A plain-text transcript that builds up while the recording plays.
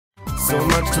so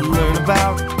much to learn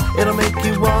about. It'll make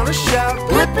you wanna shout,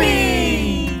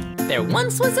 Blippi! There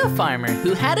once was a farmer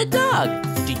who had a dog.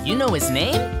 Do you know his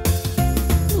name?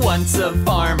 Once a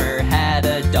farmer had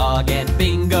a dog and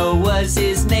Bingo was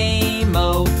his name.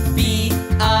 Oh,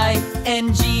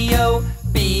 B-I-N-G-O,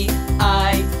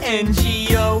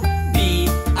 B-I-N-G-O,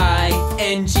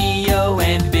 B-I-N-G-O,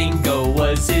 and Bingo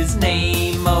was his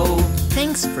name. Oh,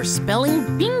 Thanks for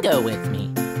spelling bingo with me.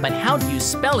 But how do you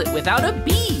spell it without a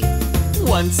B?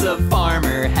 once a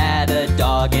farmer had a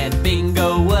dog and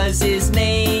Bingo was his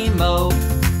name. Oh,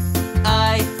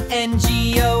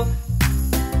 I-N-G-O,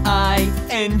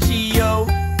 I-N-G-O,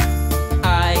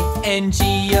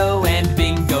 I-N-G-O, and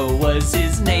Bingo was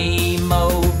his name.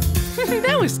 Oh,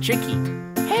 That was tricky.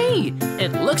 Hey,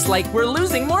 it looks like we're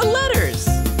losing more letters.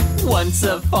 once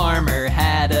a farmer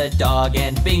had a dog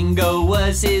and Bingo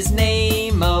was his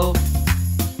name. Oh,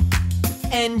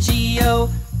 N-G-O,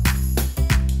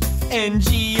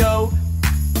 N-G-O,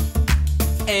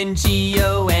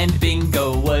 N-G-O, and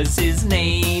Bingo was his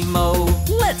name. Oh,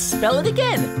 Let's spell it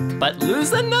again, but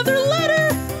lose another letter.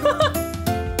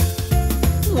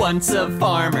 once a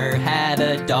farmer had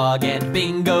a dog and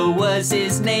Bingo was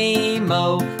his name.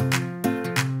 Oh,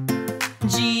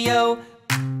 G-O,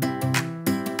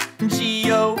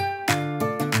 G-O,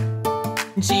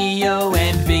 G-O,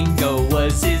 and Bingo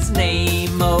was his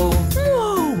name. Oh,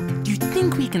 Whoa, do you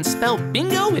think we can spell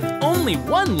bingo with only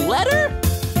one letter?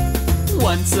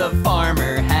 once a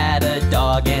farmer had a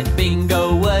dog and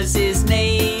Bingo was his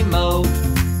name. Oh,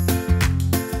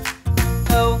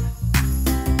 oh,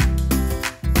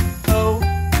 oh,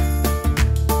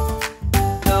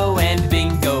 oh, and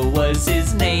Bingo was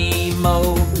his name.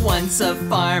 Oh, once a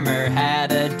farmer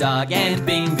had a dog and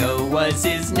Bingo was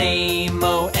his name.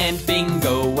 Oh, and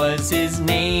Bingo was his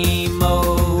name.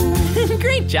 Oh,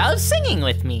 Great job singing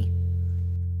with me.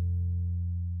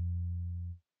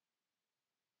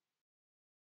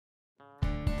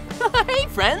 Hey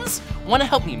friends, want to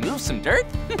help me move some dirt?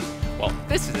 Well,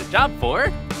 this is a job for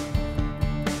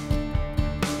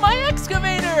my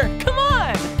excavator. Come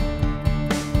on!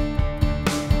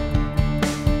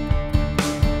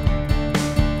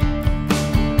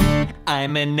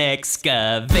 I'm an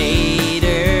excavator,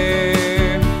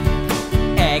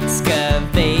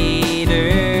 excavator.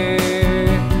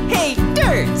 Hey,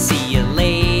 dirt, see you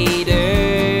later.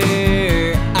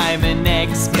 I'm an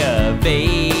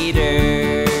excavator.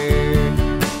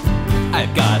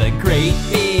 I've got a great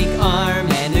big arm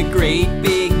and a great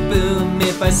big boom.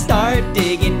 If I start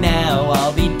digging now,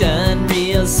 I'll be done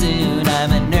real soon.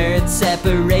 I'm an earth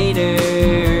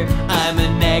separator. I'm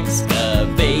an excavator.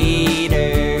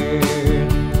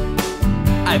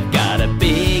 I've got a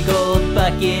big old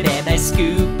bucket and I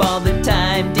scoop all the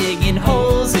time, digging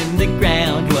holes in the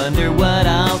ground, wonder what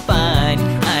I'll find.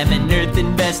 I'm an earth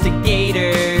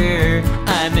investigator.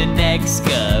 I'm an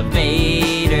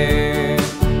excavator.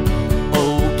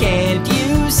 Oh, can't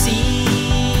you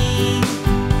see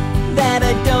that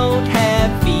I don't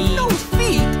have feet? No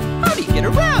feet? How do you get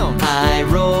around? I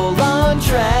roll on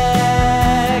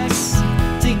tracks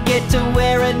to get to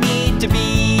where I need to be.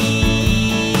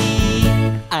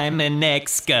 I'm an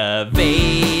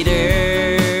excavator,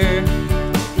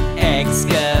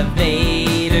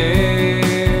 excavator.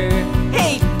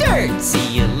 Hey, dirt,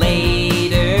 see you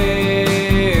later.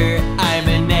 I'm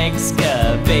an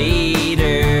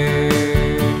excavator.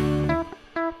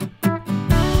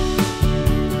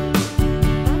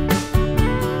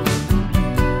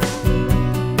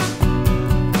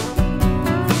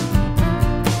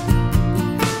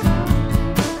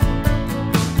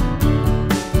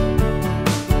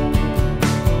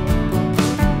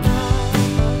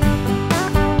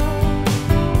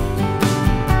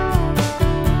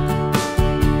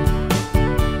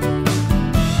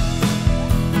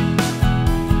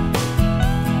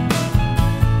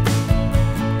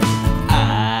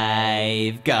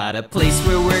 I've got a place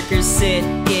where workers sit,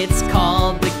 it's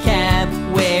called the cab,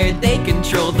 where they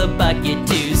control the bucket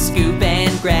to scoop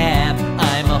and grab.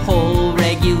 I'm a hole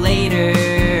regulator,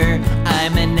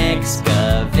 I'm an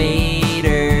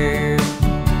excavator.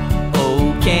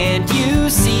 Oh, can't you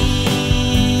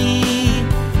see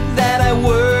that I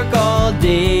work all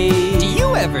day? Do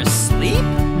you ever sleep?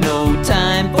 No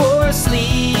time for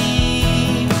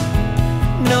sleep,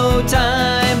 no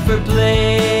time for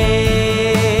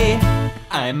play.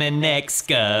 I'm an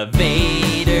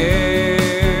excavator,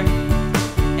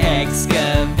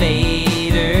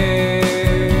 excavator.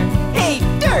 Hey,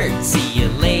 dirt, see you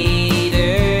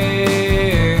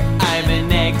later. I'm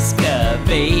an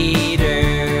excavator,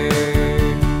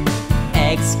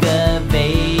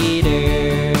 excavator,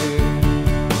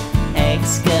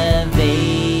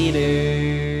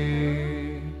 excavator.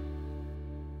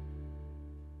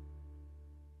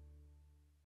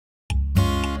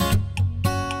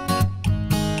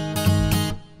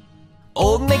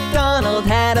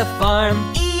 had a farm,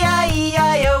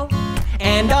 E-I-E-I-O.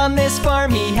 And on this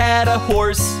farm he had a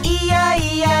horse,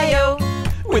 E-I-E-I-O.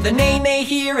 With a neigh-neigh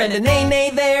here and a neigh-neigh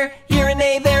there, here a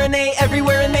neigh, there a neigh,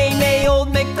 everywhere a neigh-neigh.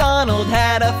 Old MacDonald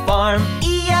had a farm,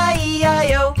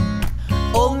 E-I-E-I-O.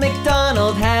 Old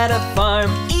MacDonald had a farm,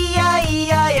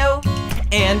 E-I-E-I-O.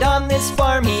 And on this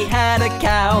farm he had a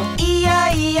cow,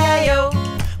 E-I-E-I-O.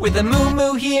 With a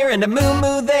moo-moo here and a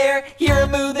moo-moo there, here a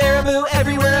moo, there a moo,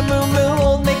 everywhere a moo-moo.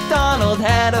 Old MacDonald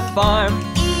had a farm,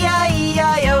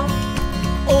 E-I-E-I-O.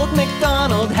 Old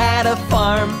MacDonald had a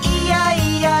farm,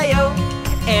 E-I-E-I-O.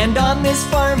 And on this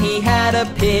farm he had a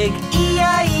pig,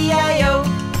 E-I-E-I-O.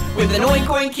 With an oink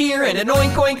oink here and an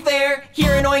oink oink there,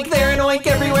 here an oink, there an oink,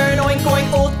 everywhere an oink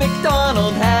oink. Old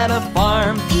MacDonald had a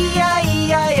farm,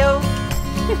 E-I-E-I-O.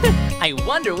 I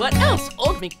wonder what else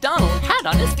Old MacDonald had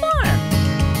on his farm.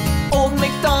 Old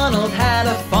MacDonald had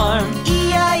a farm,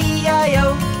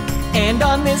 E-I-E-I-O. And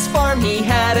on this farm he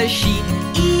had a sheep,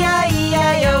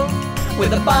 E-I-E-I-O.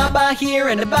 With a baa baa here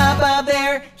and a baa baa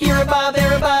there, here a baa,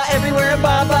 there a baa, everywhere a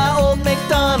baa baa. Old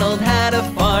MacDonald had a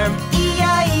farm,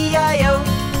 E-I-E-I-O.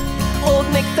 Old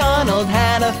MacDonald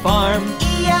had a farm,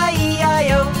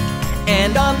 E-I-E-I-O.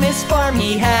 And on this farm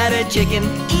he had a chicken,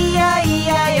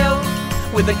 E-I-E-I-O.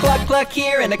 With a cluck cluck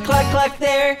here and a cluck cluck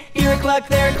there, here a cluck,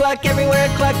 there a cluck, everywhere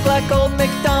a cluck cluck. Old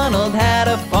MacDonald had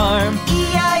a farm,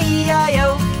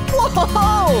 E-I-E-I-O.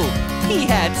 Whoa! He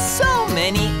had so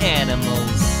many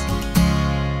animals.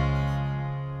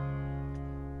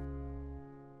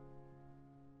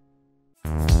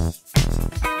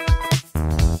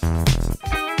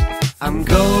 I'm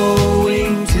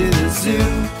going to the zoo.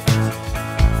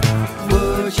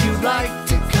 Would you like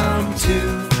to come too?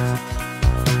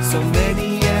 So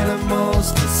many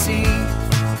animals to see,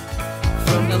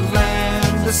 from the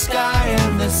land, the sky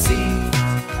and the sea.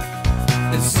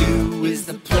 The zoo is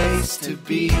the place to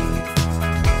be.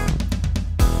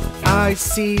 I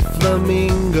see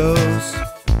flamingos.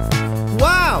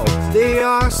 Wow, they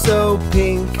are so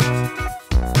pink.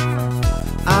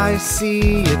 I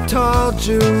see a tall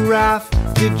giraffe.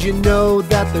 Did you know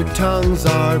that their tongues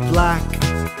are black?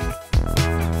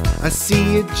 I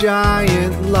see a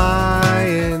giant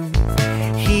lion.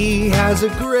 He has a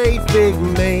great big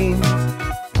mane.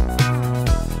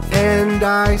 And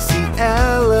I see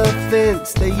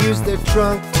elephants. They use their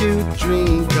trunk to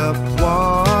drink up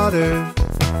water.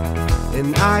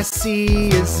 And I see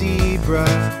a zebra.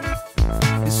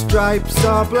 His stripes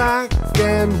are black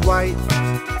and white.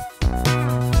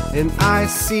 And I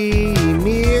see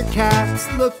meerkats.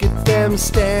 Look at them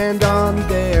stand on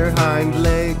their hind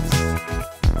legs.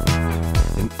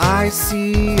 And I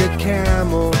see a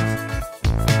camel.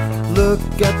 Look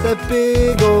at the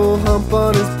big old hump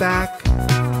on his back.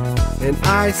 And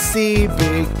I see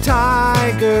big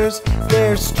tigers.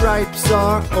 Their stripes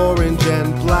are orange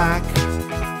and black.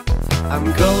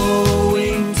 I'm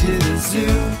going to the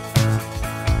zoo.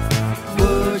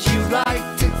 Would you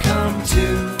like to come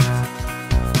too?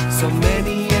 So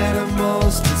many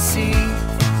animals to see,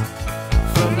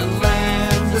 from the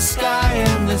land, the sky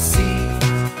and the sea.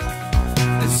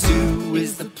 The zoo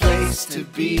is the place to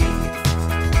be.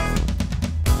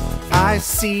 I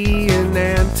see an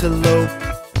antelope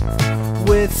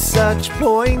with such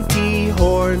pointy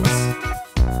horns.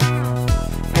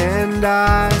 And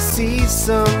I see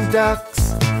some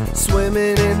ducks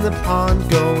swimming in the pond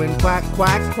going quack,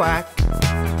 quack, quack.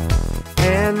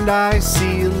 And I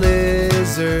see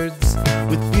lizards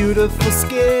with beautiful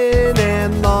skin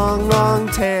and long, long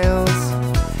tails.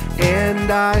 And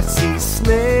I see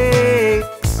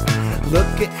snakes.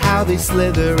 Look at how they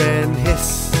slither and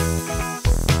hiss.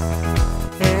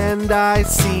 And I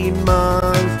see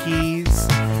monkeys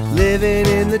living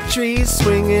in the trees,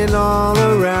 swinging all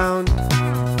around.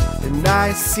 And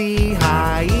I see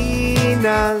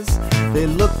hyenas. They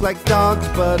look like dogs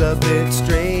but a bit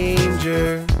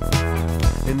stranger.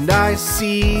 And I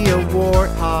see a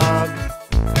warthog,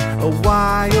 a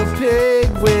wild pig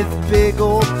with big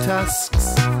old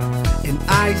tusks. And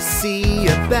I see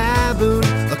a baboon,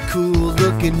 a cool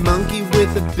looking monkey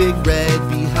with a big red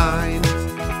behind.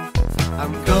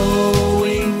 I'm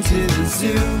going to the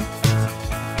zoo.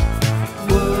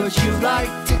 Would you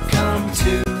like to come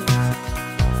too?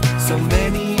 So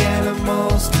many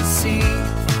animals to see,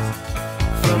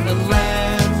 from the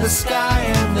land, the sky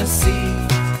and the sea.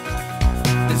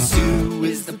 The zoo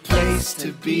is the place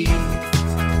to be.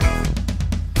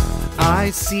 I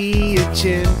see a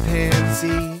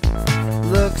chimpanzee.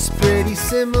 Looks pretty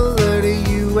similar to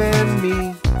you and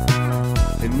me.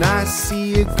 And I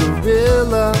see a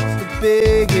gorilla, the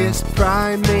biggest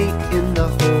primate in the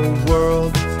whole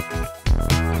world.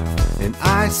 And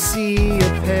I see a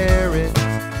parrot.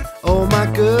 Oh my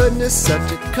goodness,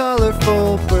 such a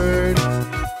colorful bird.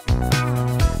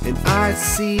 And I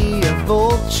see a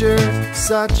vulture,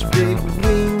 such big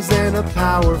wings and a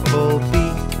powerful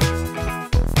beak.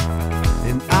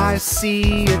 And I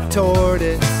see a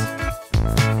tortoise,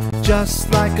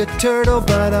 just like a turtle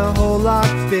but a whole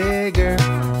lot bigger.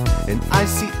 And I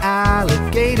see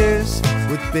alligators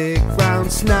with big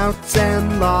round snouts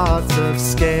and lots of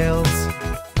scales.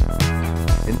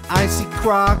 And I see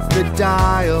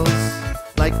crocodiles,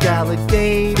 like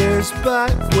alligators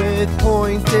but with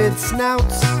pointed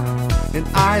snouts. And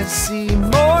I see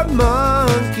more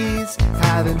monkeys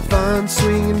having fun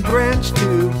swinging branch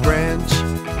to branch.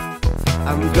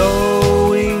 I'm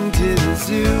going to the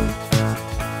zoo.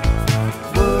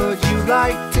 Would you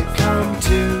like to come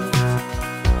too?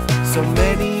 So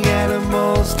many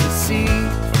animals to see,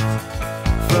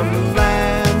 from the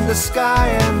land, the sky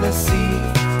and the sea.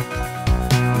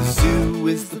 The zoo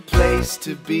is the place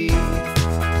to be.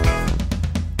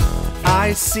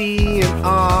 I see an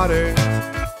otter,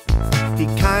 he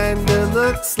kinda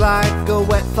looks like a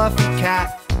wet fluffy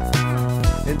cat.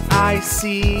 And I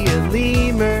see a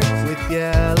lemur with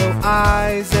yellow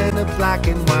eyes and a black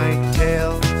and white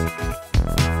tail.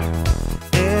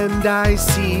 And I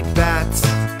see bats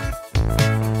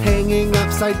hanging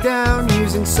upside down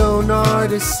using sonar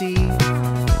to see.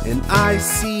 And I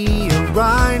see a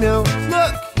rhino,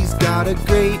 look, he's got a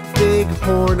great big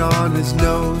horn on his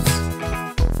nose.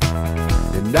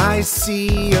 And I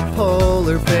see a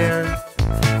polar bear,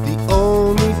 the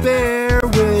only bear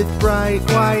with bright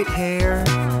white hair.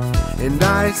 And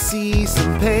I see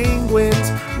some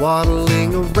penguins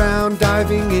waddling around,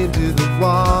 diving into the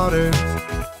water.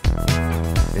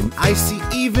 And I see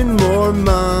even more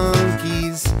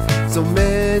monkeys, so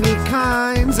many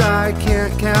kinds I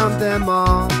can't count them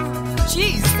all.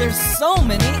 Geez, there's so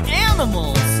many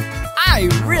animals! I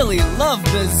really love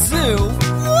the zoo!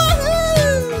 Woohoo!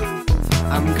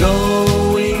 I'm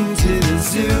going to the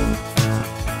zoo.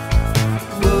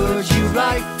 Would you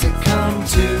like to come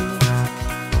too?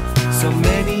 So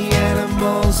many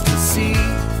animals to see,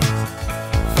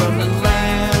 from the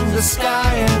land, the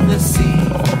sky and the sea.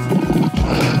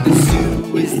 The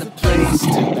zoo is the place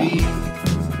to be.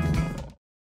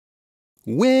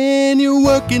 When you're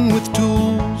working with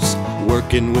tools,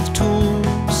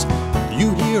 you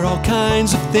hear all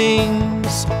kinds of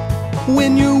things.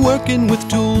 When you're working with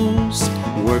tools,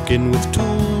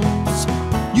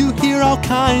 you hear all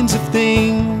kinds of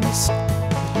things.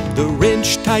 The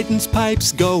wrench tightens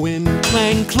pipes going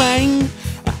clang, clang.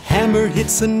 A hammer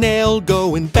hits a nail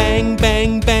going bang,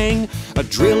 bang, bang. A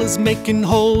drill is making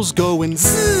holes going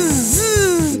zzz,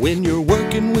 zzz. When you're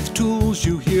working with tools,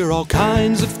 you hear all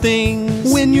kinds of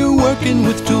things. When you're working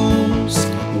with tools,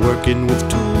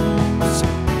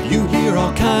 you hear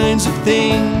all kinds of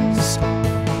things.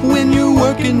 When you're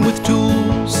working with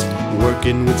tools,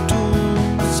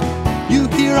 you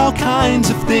hear all kinds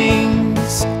of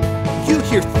things. You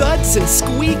hear thuds and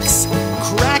squeaks,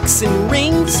 cracks and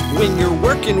rings. When you're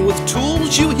working with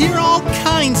tools, you hear all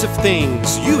kinds of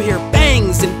things. You hear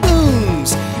bangs and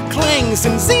booms, clangs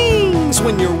and zings.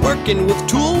 When you're working with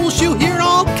tools, you hear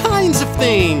all kinds of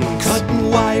things.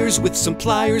 Cutting wires with some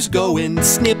pliers going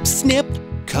snip, snip.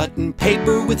 Cutting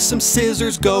paper with some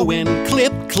scissors going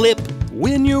clip, clip.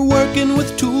 When you're working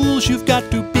with tools, you've got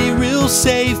to be real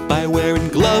safe by wearing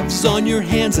gloves on your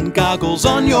hands and goggles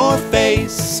on your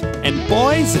face. And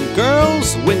boys and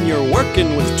girls, when you're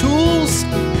working with tools,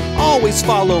 always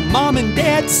follow mom and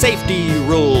dad's safety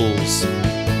rules.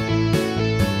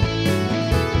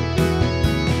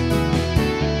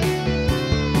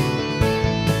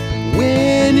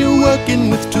 When you're working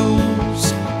with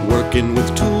tools,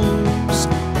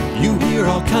 you hear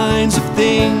all kinds of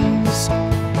things.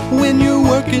 When you're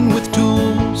working with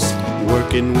tools,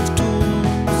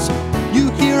 you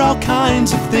hear all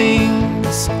kinds of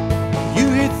things. You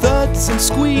hear thuds and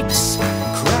squeaks,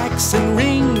 cracks and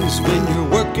rings. When you're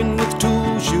working with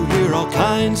tools, you hear all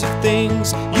kinds of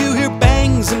things. You hear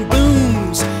bangs and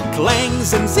booms,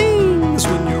 clangs and zings.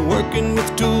 When you're working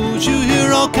with tools, you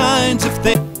hear all kinds of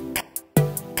things.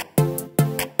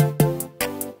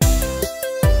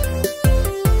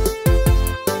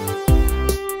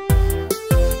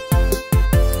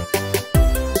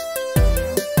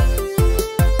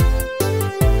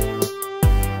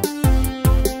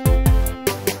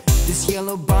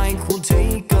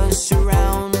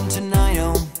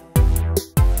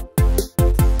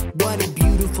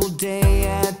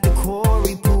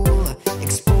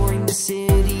 Exploring the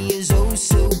city is oh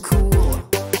so cool.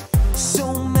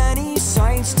 So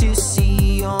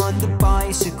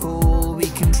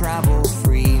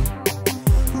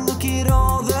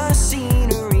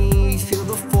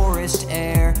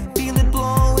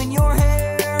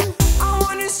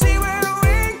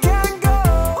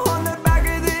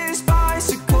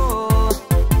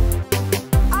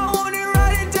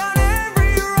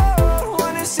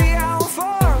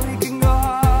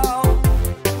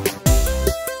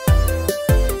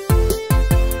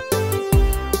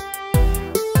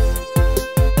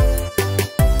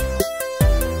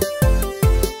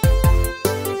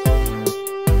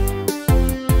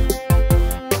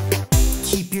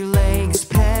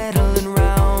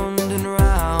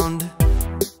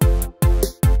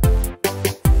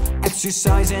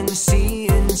exercise and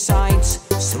seeing sights.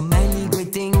 So many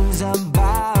great things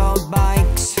about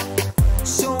bikes.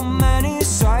 So many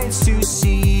sights to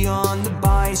see on the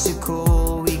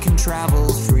bicycle. We can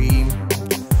travel free.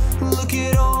 Look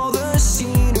at all the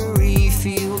scenery,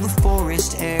 feel the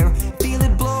forest air, feel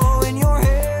it blow in your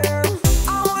hair.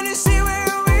 I wanna see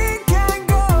where we can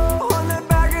go on the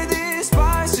back of this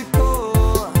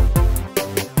bicycle.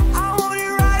 I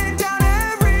wanna ride it down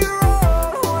every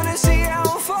road, wanna see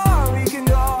how far we can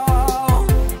go.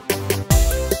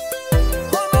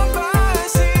 On my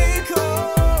bicycle,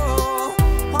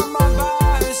 on my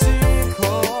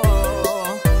bicycle,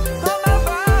 on my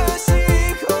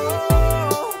bicycle,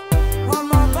 on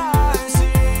my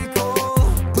bicycle.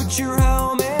 Put your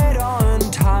helmet on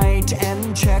tight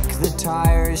and check the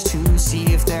tires to see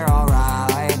if they're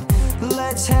alright.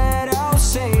 Let's head out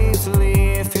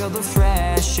safely, feel the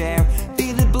fresh air,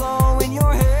 feel it blow in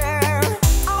your hair.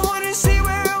 I wanna see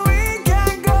where we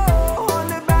can go on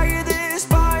the back of this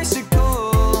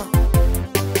bicycle.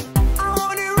 I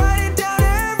wanna ride it down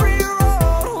every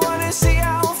road, wanna see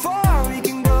how far we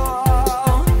can go.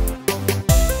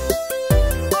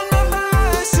 On my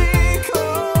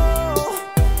bicycle,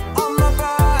 on my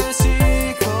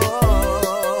bicycle,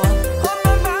 on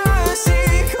my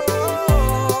bicycle,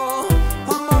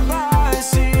 on my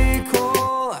bicycle.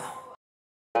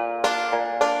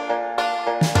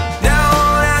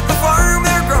 Down at the farm,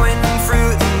 they're growing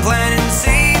fruit and planting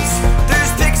seeds.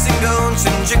 There's pigs and goats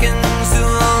and chickens who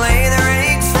lay their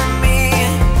eggs for me.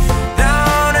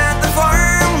 Down at the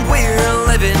farm, we're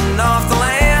living off the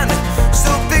land.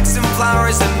 So pick some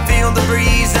flowers and feel the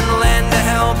breeze and lend a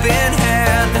helping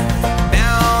hand.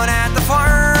 Down at the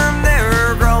farm,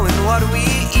 they're growing what we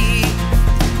eat.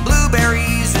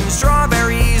 Blueberries and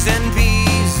strawberries and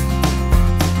peas.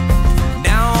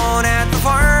 Down at the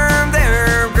farm,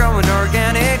 they're growing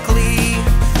organically,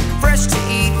 fresh to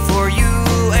eat for you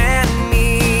and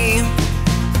me.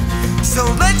 So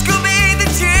let's go make the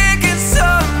chicken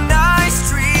some nice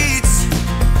treats.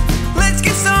 Let's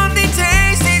get something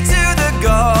tasty to the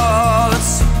goats.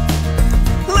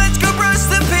 Let's go brush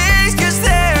the pigs 'cause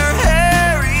they're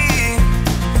hairy.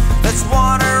 Let's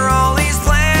water all these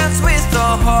plants with the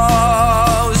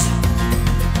hose.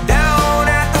 Down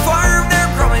at the farm,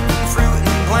 they're growing fruit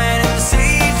and planting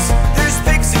seeds. There's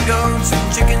pigs and goats and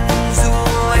chickens who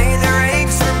lay their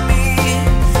eggs for me.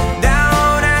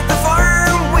 Down at the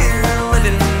farm, we're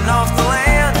living off the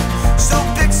land. So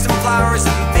pick some flowers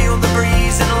and feel the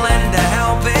breeze and lend a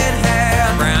helping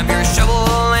hand. Grab your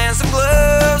shovel and some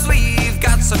gloves, we've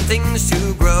got some things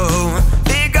to grow.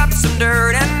 Dig up some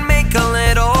dirt and make a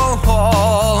little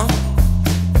hole.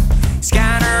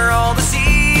 Scatter all the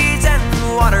seeds and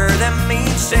water them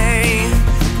each day.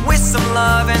 With some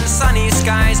love and sunny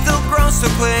skies, they'll grow so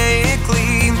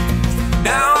quickly.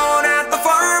 Down at the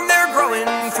farm, they're growing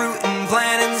fruit and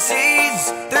planting seeds.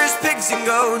 There's pigs and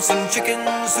goats and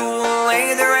chickens who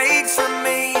lay their eggs for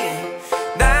me.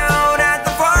 Down at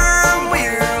the farm,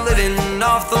 we're living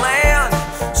off the land.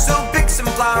 So pick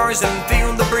some flowers and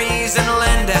feel the breeze and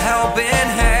lend a helping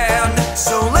hand.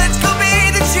 So let's go be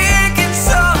the chicken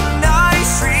some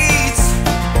nice treats.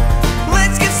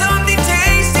 Let's get something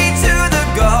tasty to the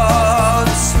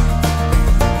goats.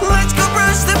 Let's go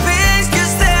brush the pigs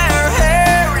 'cause they're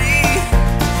hairy.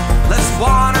 Let's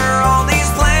water all these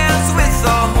plants with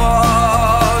the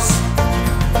hose.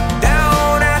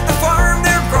 Down at the farm,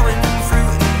 they're growing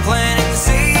fruit and planting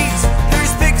seeds.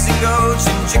 There's pigs and goats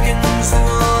and chickens who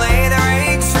lay their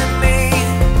eggs for me.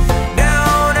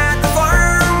 Down at the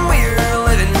farm, we're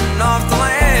living off the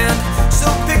land. So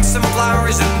pick some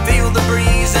flowers and feel the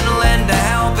breeze and lend a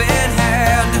helping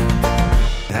hand.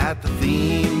 At the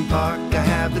theme park, I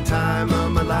have the time of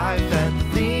my life. At the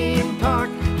theme park,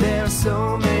 there are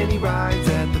so many rides.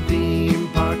 At the theme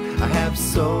park, I have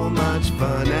so much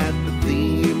fun. At the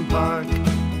theme park,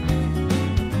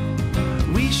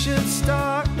 we should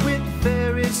start with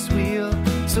Ferris wheel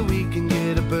so we can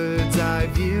get a bird's eye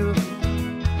view.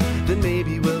 Then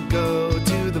maybe we'll go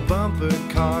to the bumper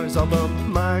cars. I'll bump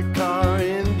my car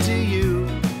into you.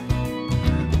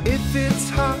 If it's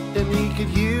hot and we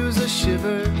could use a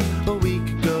shiver, or we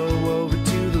could go over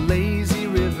to the lazy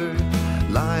river,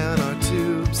 lie on our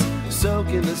tubes, soak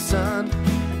in the sun.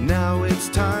 Now it's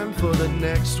time for the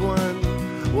next one.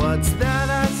 What's that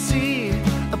I see?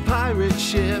 A pirate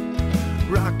ship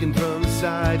rocking from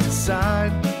side to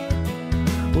side.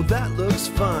 Well, that looks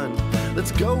fun.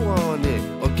 Let's go on it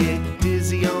or get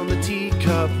dizzy on the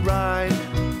teacup ride.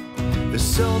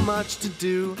 There's so much to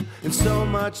do and so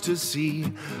much to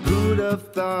see. Who'd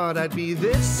have thought I'd be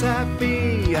this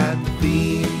happy? At the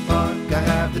theme park, I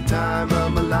have the time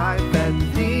of my life. At the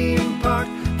theme park,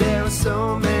 there are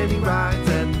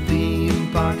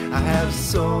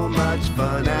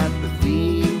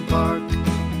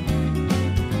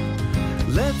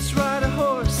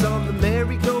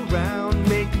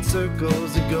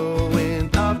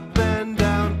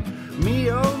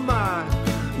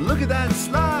Look at that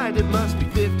slide, it must be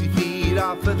 50 feet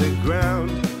off of the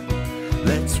ground.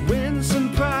 Let's win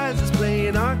some prizes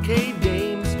playing arcade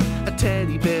games, a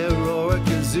teddy bear or a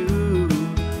kazoo.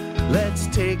 Let's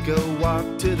take a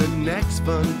walk to the next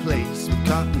fun place with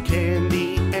cotton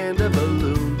candy and a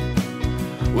balloon.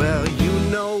 Well, you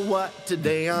know what,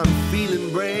 today I'm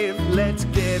feeling brave. Let's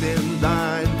get in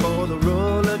line for the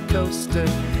roller coaster.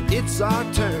 It's our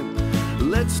turn,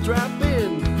 let's strap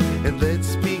in and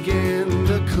let's begin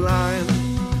to climb.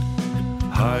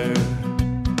 Higher,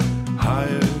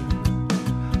 higher,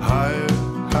 higher,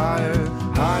 higher,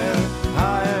 higher,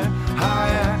 higher,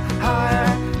 higher,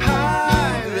 higher,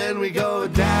 higher. Then we go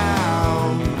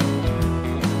down,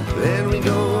 then we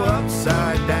go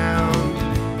upside down.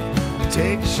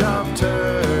 Take a sharp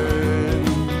turn,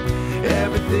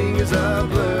 everything is a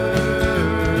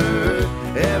blur.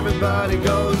 Everybody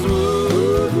goes woo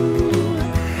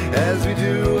as we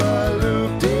do a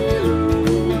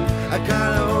loop-de-loop. I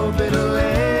kinda hope it'll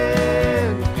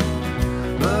land,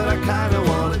 but I kinda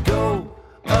wanna go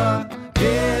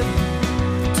again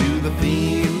to the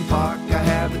theme park. I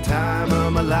had the time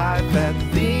of my life at the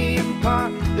theme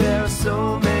park. There are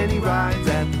so many rides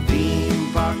at the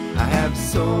theme park. I have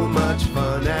so much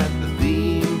fun at the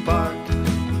theme park.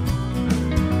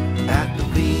 At the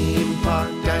theme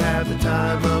park, I have the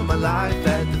time of my life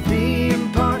at the theme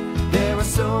park. There are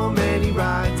so many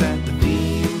rides at the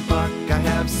theme park. I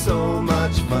have so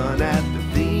much fun at the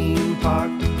theme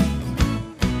park.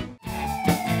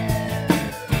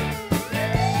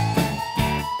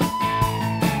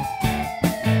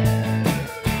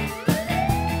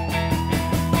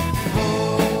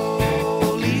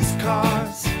 Police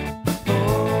cars,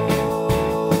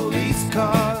 police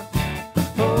cars,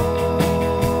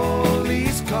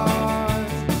 police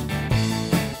cars.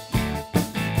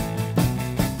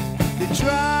 They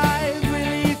drive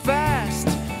really fast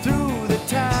through the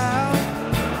town,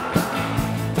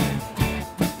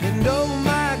 and oh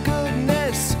my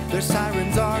goodness, their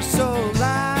sirens are so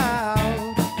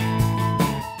loud.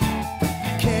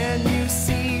 Can you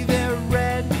see their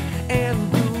red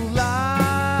and blue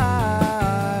lights,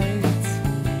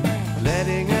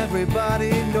 letting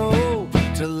everybody know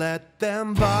to let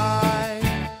them by?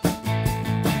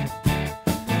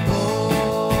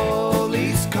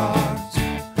 Police cars,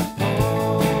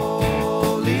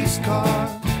 police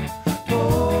cars,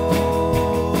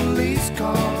 police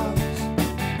cars.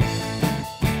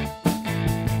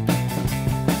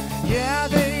 Yeah,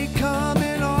 they come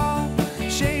in all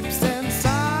shapes and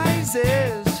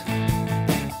sizes.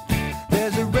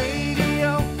 There's a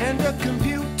radio and a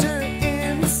computer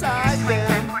inside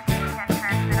them.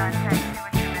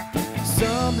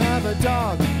 Some have a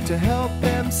dog to help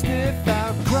them sniff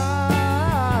out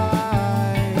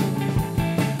crime.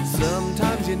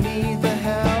 Sometimes you need the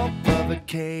help of a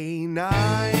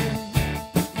canine.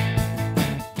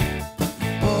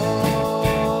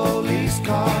 Police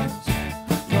cars,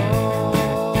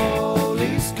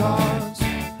 police cars,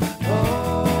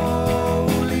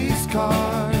 police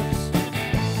cars.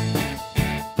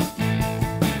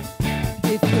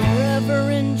 If you're ever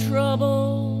in trouble,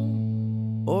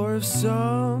 Or if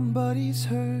somebody's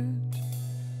hurt,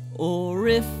 or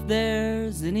if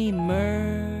there's an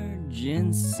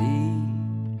emergency,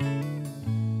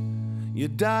 you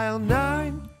dial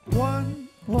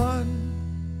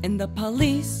 911. and the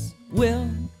police will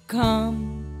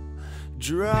come.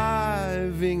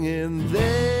 Driving in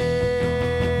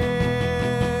there,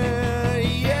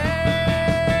 yeah.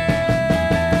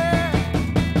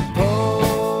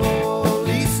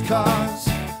 Police cars,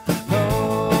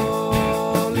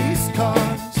 police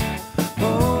cars,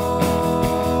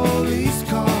 police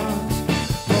cars,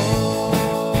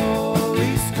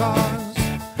 police cars,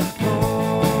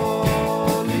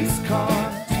 police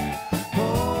cars,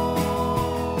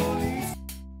 police.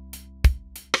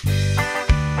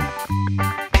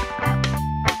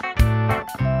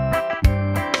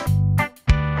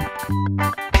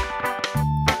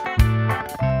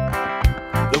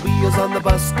 The wheels on the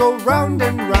bus go round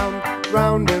and round,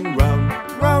 round and round,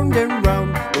 round and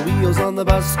round. The wheels on the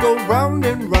bus go round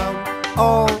and round,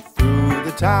 all through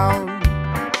the town.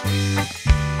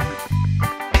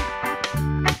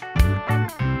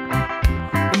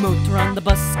 The motor on the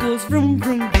bus goes vroom,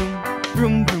 vroom, vroom,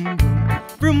 vroom, vroom,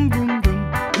 vroom, vroom, vroom,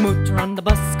 vroom. The motor on the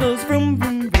bus goes vroom,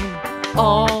 vroom, vroom,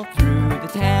 all through the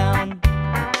town.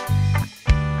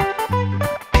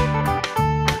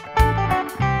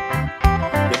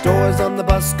 The doors on the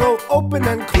bus go open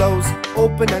and close,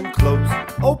 open and close,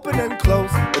 open and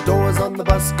close. The doors on the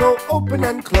bus go open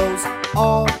and close,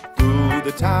 all through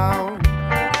the town.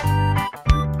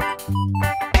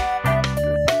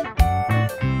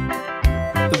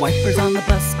 The wipers on the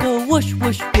bus go whoosh,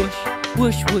 whoosh, whoosh,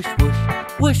 whoosh, whoosh, whoosh,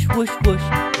 whoosh, whoosh, whoosh.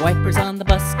 The wipers on the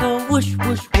bus go whoosh,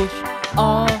 whoosh, whoosh,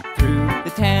 all through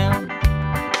the town.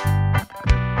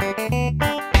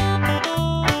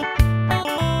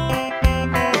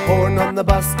 The horn on the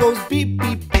bus goes beep,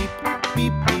 beep, beep,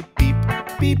 beep, beep, beep,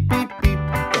 beep, beep, beep.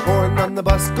 The horn on the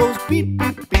bus goes beep,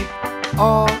 beep, beep,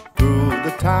 all through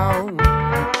the town.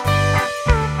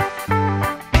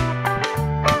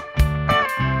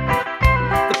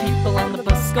 The people on the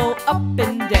bus go up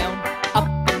and down,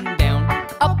 up and down,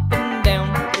 up and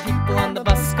down. The people on the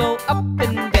bus go up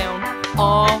and down,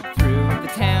 all through the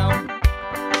town.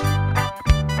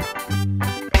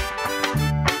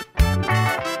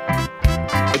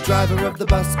 The driver of the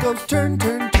bus goes turn,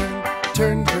 turn, turn,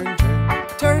 turn, turn, turn,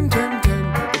 turn, turn,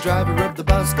 turn. The driver of the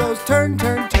bus goes turn,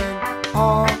 turn, turn,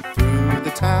 all through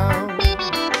the town.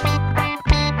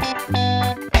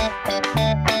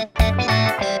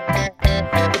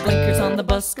 The blinkers on the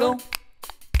bus go.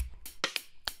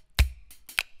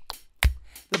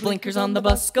 The blinkers on the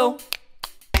bus go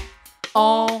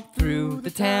all through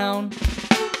the town.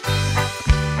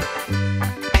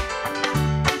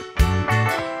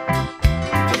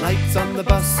 The lights on the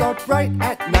bus are bright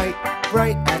at night,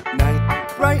 bright at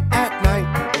night, bright at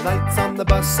night. The lights on the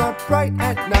bus are bright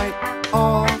at night,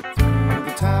 all through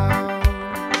the town.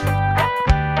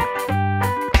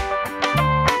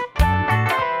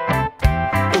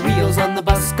 The wheels on the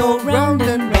bus go round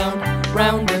and round,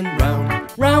 round and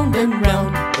round, round and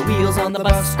round. The wheels on the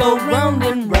bus go round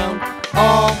and round,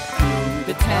 all through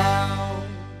the town.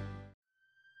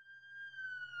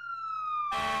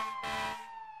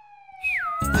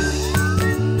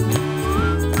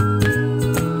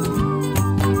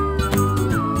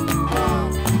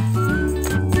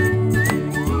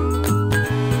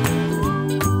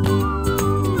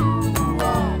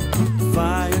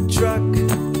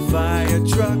 Fire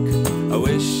truck, I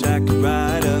wish I could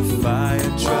ride a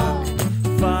fire truck.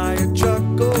 Fire truck,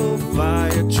 oh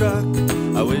fire truck,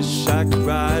 I wish I could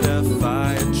ride a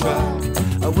fire truck.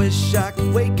 I wish I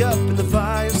could wake up in the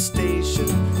fire station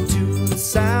to the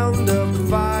sound of the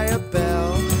fire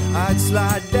bell. I'd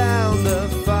slide down the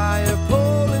fire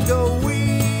pole and go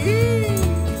wee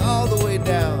all the way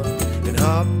down and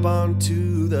hop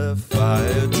onto the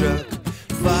fire truck.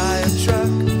 Fire truck,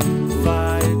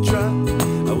 fire truck,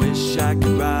 I wish I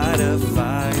could ride a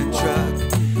fire truck.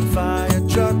 Fire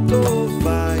truck, oh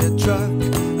fire truck,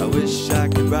 I wish I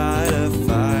could ride a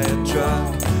fire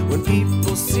truck. When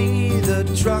people see the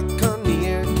truck come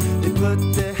near, they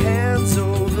put their hands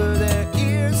over their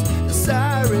ears. The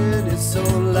siren is so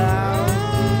loud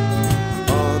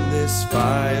on this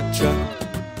fire truck.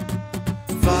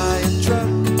 Fire truck,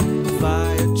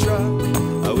 fire truck,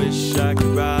 I wish I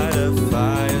could ride a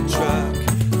fire truck.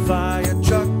 Fire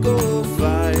truck, oh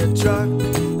fire truck,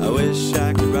 I wish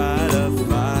I could ride a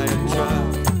fire truck.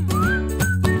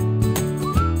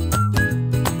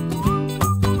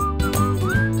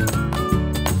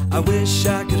 I wish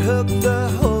I could hook the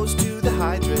hose to the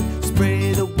hydrant,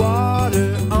 spray the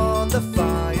water on the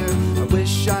fire. I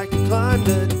wish I could climb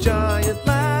the giant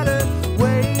ladder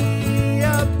way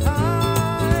up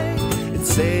high and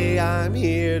say I'm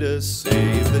here to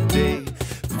save the day.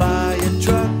 Fire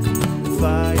truck,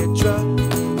 fire truck,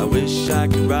 I wish I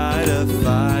could ride a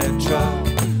fire truck.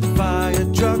 Fire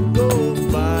truck, oh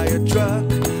fire truck,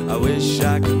 I wish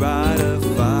I could ride a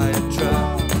fire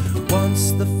truck.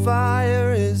 Once the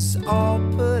fire is all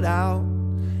put out,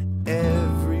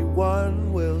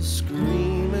 everyone will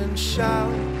scream and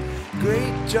shout,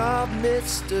 great job,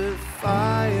 Mr.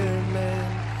 Fireman,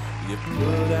 you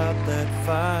put out that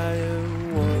fire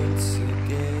once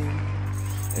again.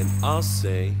 And I'll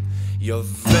say, you're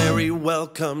very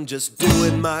welcome, just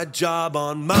doing my job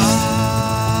on my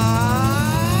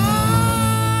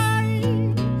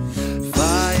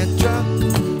fire truck,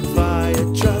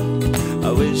 fire truck,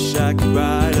 I wish I could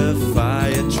ride a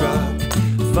fire truck.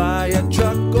 Fire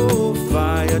truck, oh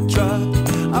fire truck,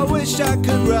 I wish I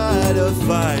could ride a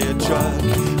fire truck.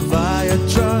 Fire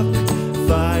truck,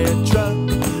 fire truck,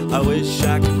 I wish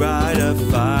I could ride a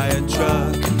fire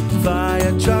truck.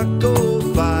 Fire truck,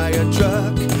 oh fire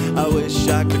truck, I wish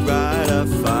I could ride a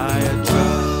fire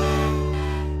truck.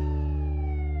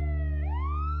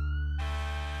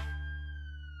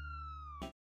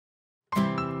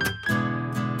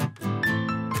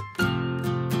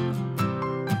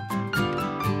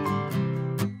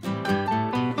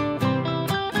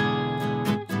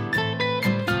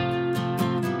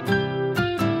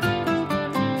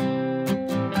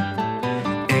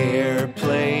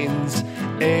 Airplanes,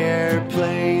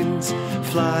 airplanes,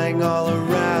 flying all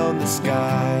around the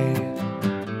sky.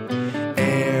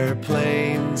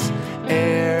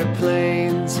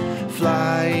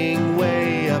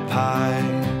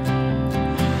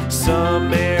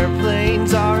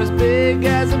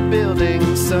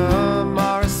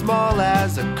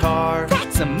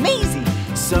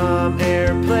 Some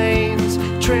airplanes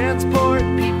transport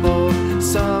people,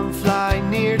 some fly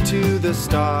near to the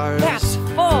stars. That's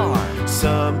far.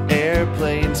 Some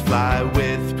airplanes fly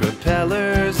with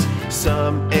propellers,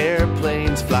 some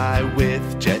airplanes fly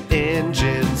with jet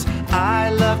engines.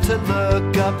 I love to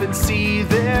look up and see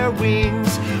their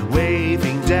wings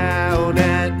waving down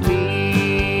at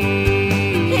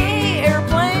me. Hey,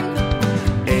 airplane!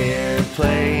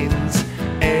 Airplanes,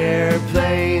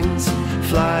 airplanes,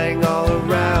 flying all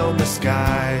around the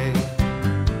sky.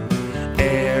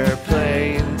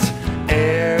 Airplanes,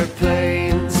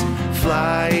 airplanes,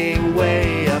 flying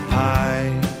way up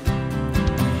high.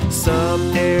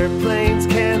 Some airplanes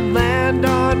can land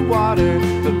on water,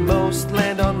 but most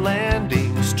land on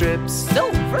landing strips.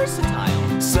 So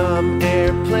versatile. Some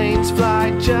airplanes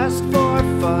fly just for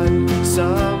fun,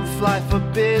 some fly for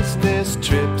business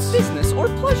trips. Business or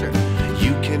pleasure.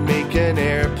 You can make an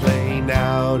airplane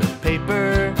out of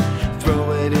paper,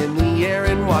 throw it in the air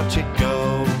and watch it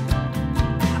go.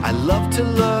 I love to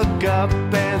look up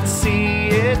and see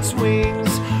its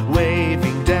wings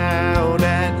waving down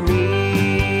at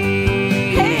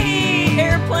me. Hey,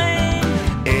 airplane!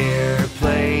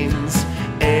 Airplanes,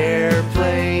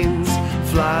 airplanes,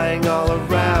 flying all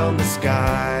around the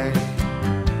sky.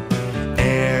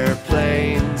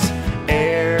 Airplanes,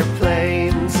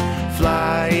 airplanes,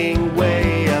 flying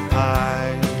way up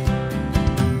high.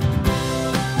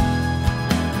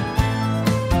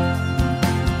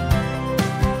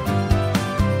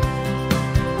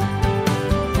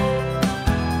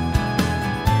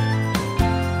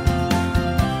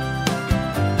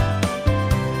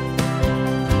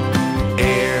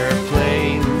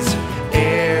 Airplanes,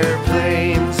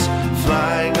 airplanes,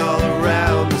 flying all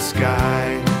around the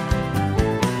sky.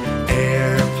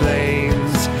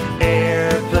 Airplanes,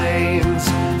 airplanes,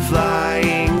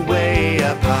 flying way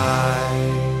up high.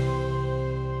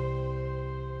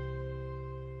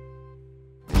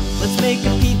 Let's make a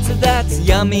pizza that's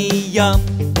yummy yum.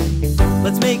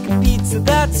 Let's make a pizza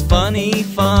that's funny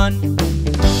fun.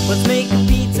 Let's make a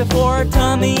pizza for our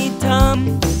tummy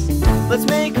tums. Let's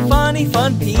make a funny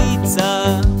fun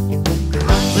pizza.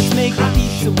 Let's make a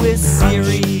pizza with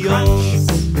cereals.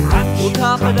 We'll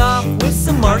top it off with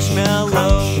some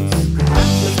marshmallows.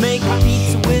 Let's make a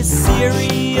pizza with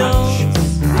cereals.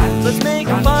 Let's make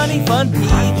a funny fun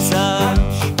pizza.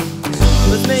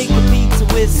 Let's make a pizza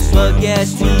with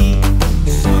spaghetti,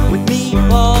 with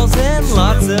meatballs and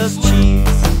lots of cheese.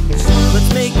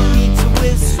 Let's make a pizza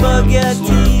with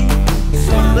spaghetti.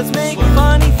 Let's make a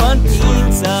funny fun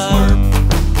pizza.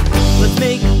 Let's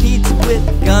make a pizza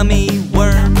with gummy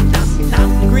worms,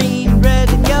 green, red,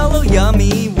 and yellow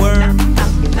yummy worms.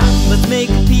 Let's make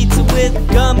a pizza with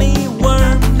gummy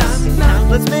worms.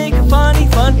 Let's make a funny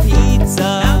fun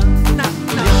pizza.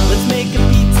 Let's make a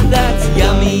pizza that's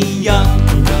yummy yum.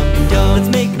 Let's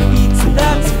make a pizza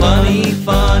that's funny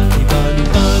fun.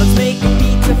 Let's make a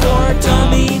pizza for our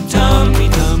tummy tum.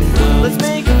 Let's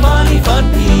make a funny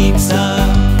fun pizza.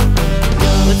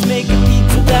 Let's make a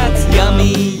pizza that's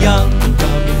yummy yum.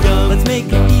 Let's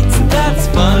make a pizza that's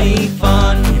funny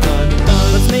fun.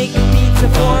 Let's make a pizza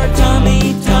for our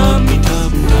tummy tum.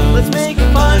 Let's make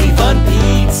a funny fun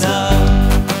pizza.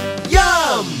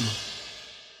 Yum!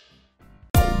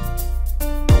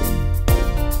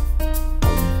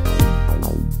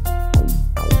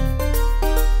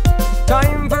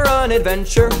 Time for an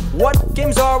adventure. What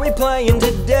games are we playing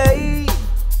today?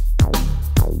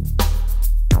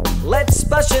 Let's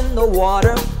splash in the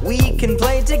water. We can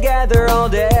play together all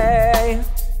day.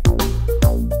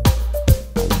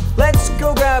 Let's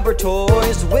go grab our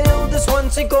toys. Will this one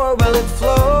sink or will it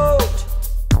float?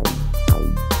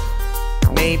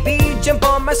 Maybe jump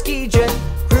on my ski jet,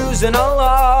 cruising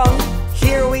along.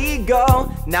 Here we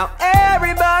go. Now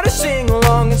everybody sing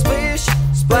along and splish,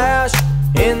 splash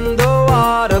in the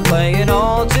water, playing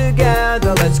all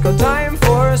together. Let's go, time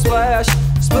for a splash,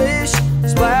 splish,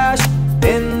 splash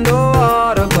in the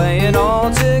water, playing all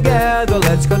together.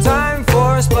 Let's go, time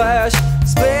for a splash,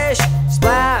 splish,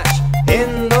 splash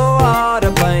in the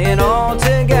water, playing all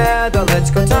together. Let's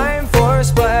go, time for a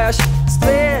splash,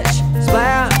 splish,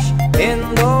 splash in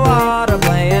the water,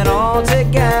 playing all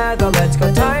together. Let's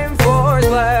go, time for a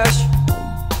splash.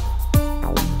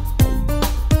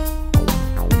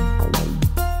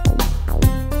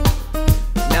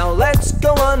 Now let's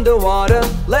go underwater.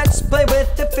 Let's play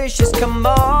with the fishes, come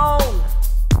on.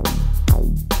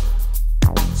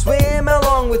 Swim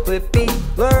along with Blippi,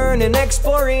 learn and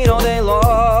exploring all day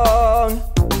long.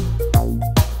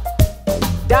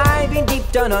 Diving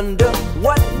deep down under,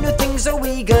 what new things are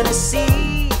we gonna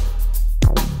see?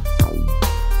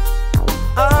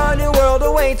 A new world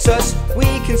awaits us. We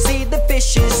can see the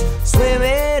fishes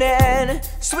swimming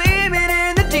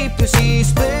in the deep blue sea.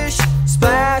 Splish,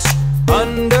 splash,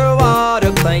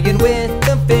 underwater, playing with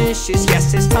the fishes.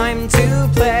 Yes, it's time to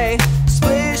play.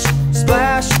 Splish,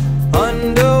 splash,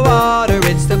 underwater.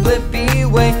 It's the Blippi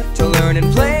way to learn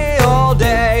and play all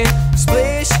day.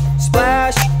 Splish,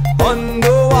 splash,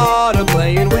 underwater,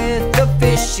 playing with the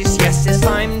fishes. Yes, it's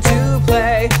time to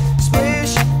play.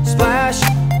 Splish, splash,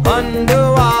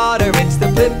 underwater. It's the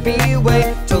Blippi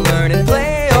way to learn and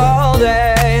play all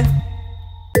day.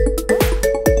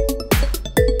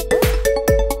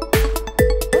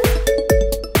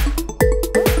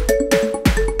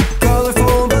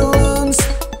 Colorful balloons,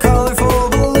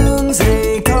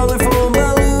 hey, colorful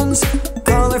balloons,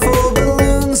 colorful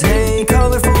balloons, hey,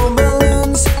 colorful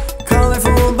balloons,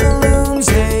 colorful balloons,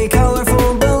 hey,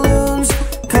 colorful balloons,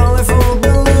 colorful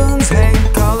balloons, hey,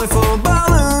 colorful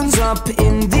balloons up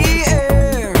in the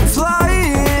air,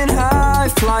 flying high,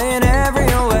 flying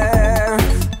everywhere.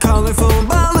 Colorful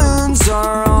balloons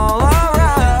are all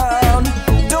around.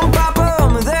 Don't pop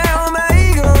them, they'll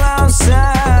make a loud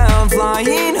sound.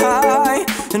 Flying high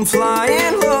and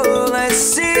flying low, let's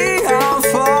see how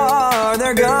far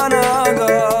they're gonna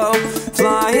go.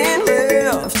 Flying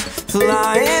left,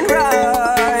 flying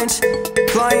right,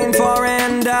 flying far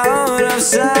and out of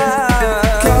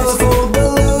sight. Colorful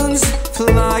balloons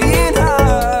flying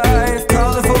high,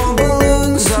 colorful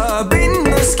balloons up in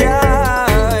the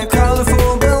sky.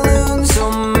 Colorful balloons, so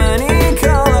many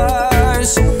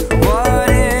colors. What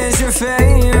is your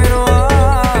favorite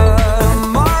one?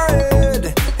 Some are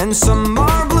red and some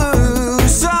are blue,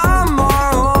 some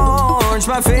are orange,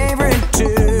 my favorite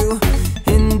too.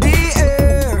 In the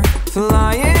air,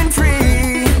 flying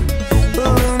free,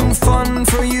 balloon fun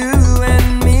for you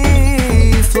and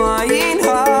me. Flying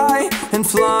high and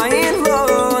flying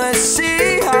low, let's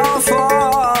see how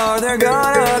far they're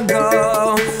gonna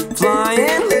go.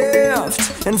 Flying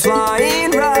left and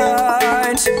flying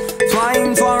right,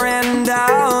 flying far and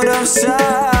out of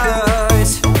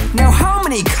sight. Now how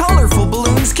many colorful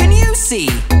balloons can you see?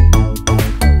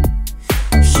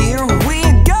 Here we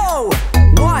go.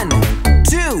 1,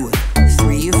 2,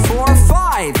 3, 4,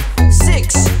 5,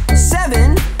 6,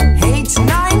 7, 8,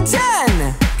 9,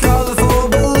 10. Colorful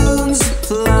balloons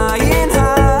flying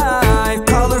high,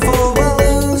 colorful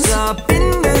balloons up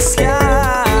in the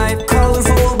sky.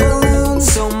 Colorful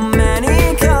balloons, so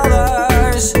many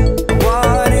colors.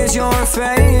 What is your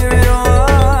favorite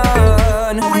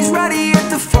one? Always ready at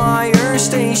the fire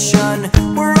station.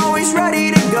 We're always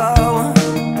ready to go.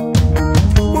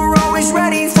 We're always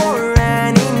ready for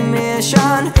any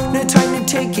mission. No time to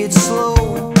take it slow.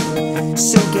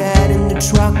 So get in the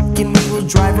truck and we will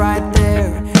drive right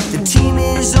there. The team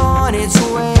is on its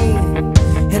way,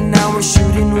 and now we're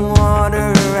shooting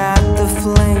water at the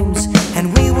flames,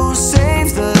 and we will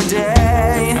save the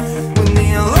day. When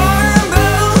the alarm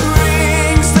bell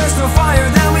rings, there's no fire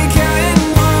that we can't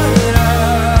put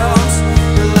out.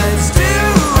 Let's do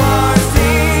our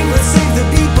thing, let's save the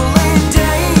people in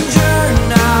danger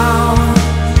now.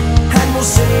 And we'll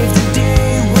save the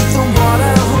day with the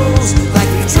water hose, like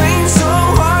we've trained so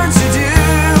hard to do.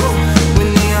 When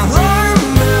the alarm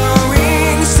bell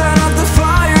rings, set up the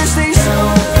fire station.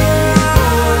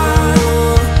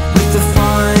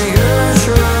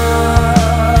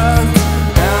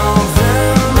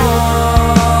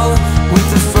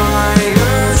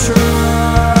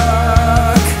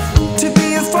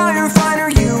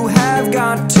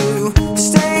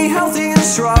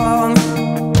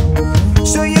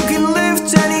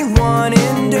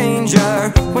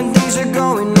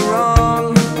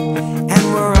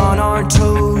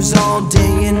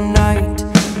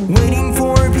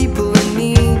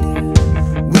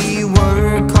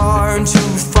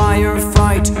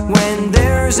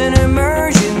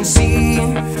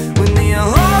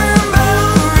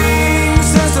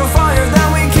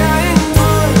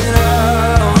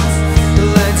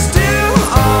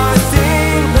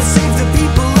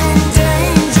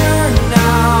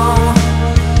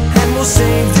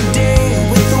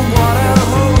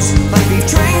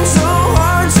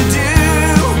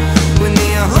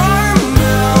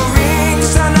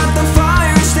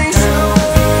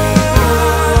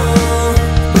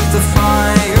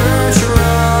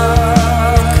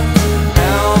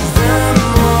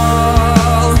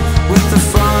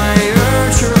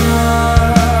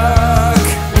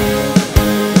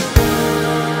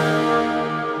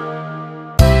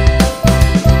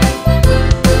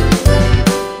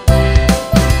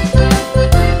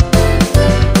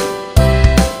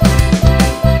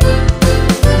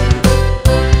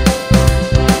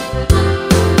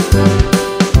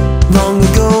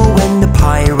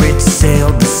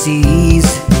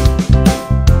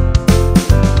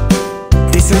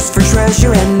 searches for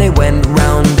treasure, and they went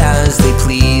round as they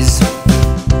please.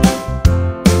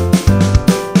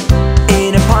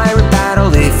 In a pirate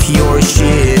battle, if your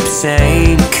ship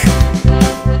sank,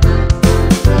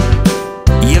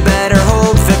 you better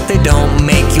hope that they don't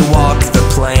make you walk the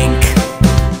plank.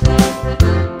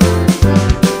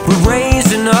 We're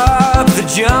raising up the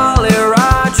Jolly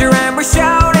Roger and we're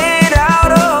shouting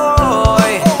out,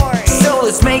 ahoy! So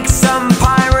let's make some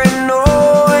pirate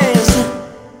noise.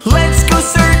 Let's go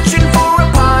searching for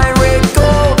a pirate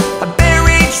gold, a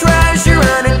buried treasure,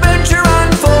 an adventure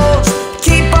unfolds.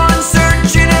 Keep on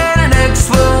searching and an X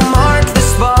will mark the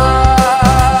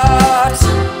spot.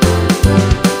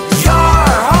 Yar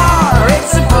har,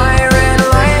 it's a pirate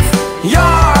life.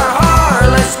 Yar har,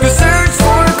 let's go search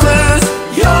for clues.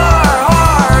 Yar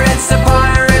har, it's a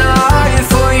pirate life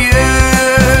for you.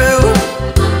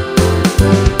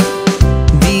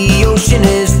 The ocean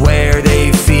is where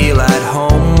they feel at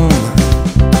home,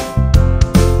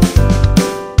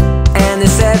 and the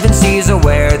seven seas are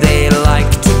where they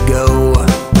like to go.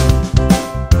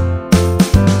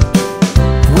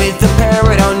 With a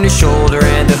parrot on your shoulder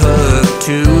and a hook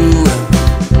too,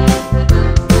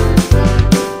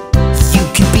 you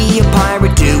could be a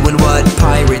pirate doing what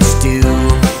pirates do.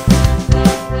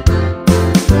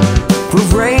 We're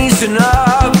raising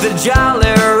up the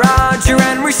Jolly Roger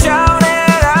and we're shouting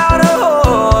out,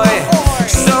 ahoy!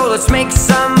 So let's make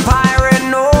some pirate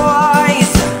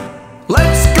noise.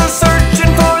 Let's go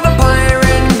searching for the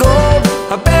pirate gold,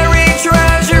 a buried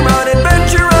treasure, an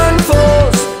adventure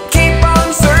unfolds. Keep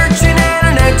on searching and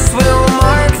an X will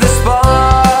mark the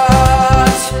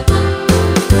spot.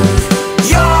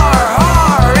 Yar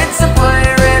har, it's a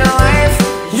pirate life.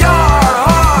 Yar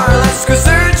har, let's go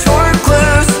search for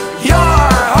clues.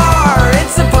 Yar har,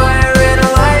 it's a pirate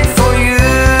life for you.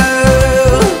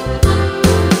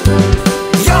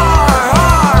 Yar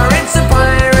har, it's a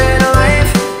pirate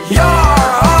life. Yar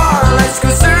har, let's go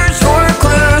search for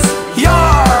clues.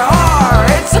 Yar har,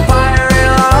 it's a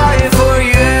pirate life for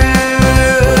you.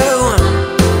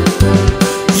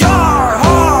 Yar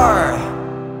har.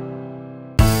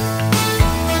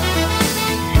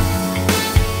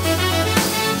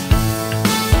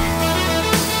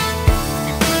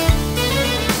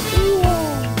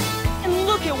 And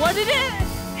look at what it is!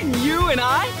 And you and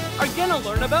I are gonna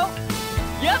learn about,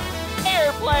 yep,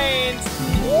 airplanes!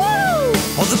 Woo!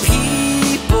 All the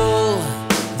people,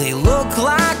 they look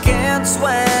like ants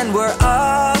when we're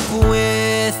up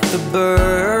with the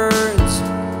birds.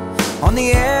 On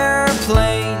the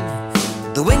airplane,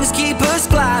 the wings keep us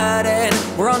gliding.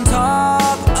 We're on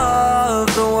top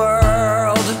of the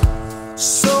world.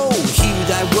 So hear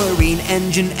that whirring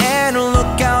engine and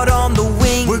look out on the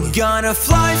wing. We're gonna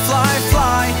fly, fly,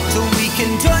 fly till we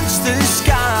can touch the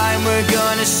sky. We're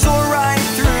gonna soar right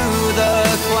through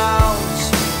the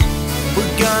clouds.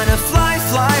 We're gonna fly,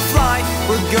 fly, fly.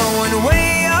 We're going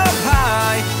way up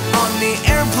high on the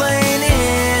airplane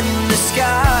in the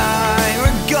sky.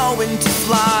 We're going to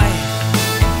fly.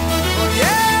 Oh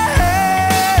yeah,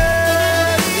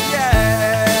 yeah.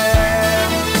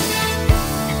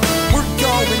 We're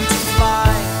going to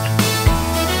fly.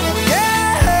 Oh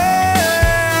yeah,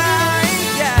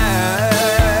 yeah.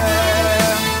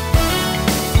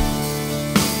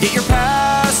 Get your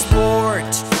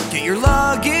passport, get your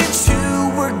luggage too.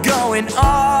 We're going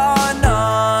on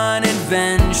an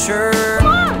adventure.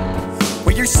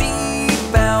 Wear your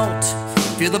seatbelt,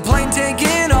 feel the plane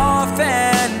taking off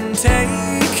and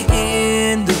take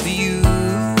in the view.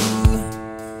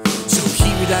 So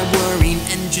hear that whirring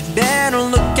engine and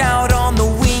look out on the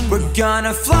wing. We're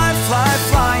gonna fly, fly,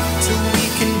 fly till we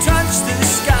can touch the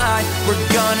sky. We're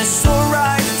gonna soar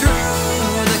right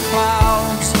through the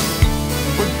clouds.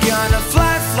 We're gonna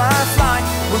fly, fly, fly.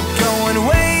 We're going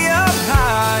way up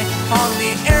high on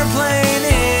the airplane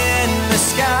in the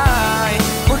sky.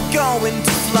 We're going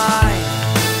to fly.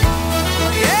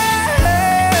 Oh yeah,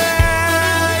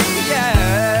 yeah.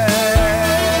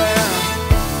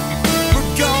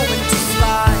 We're going to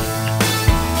fly.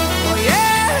 Oh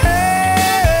yeah,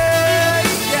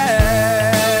 yeah.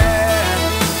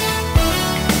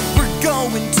 We're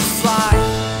going to fly.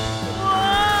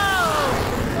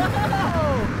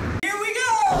 Here we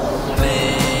go!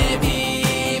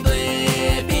 Blippi,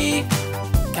 Blippi,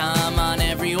 come on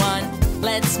everyone,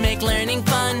 let's make learning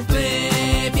fun.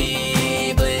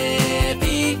 Blippi,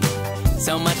 Blippi,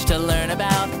 so much to learn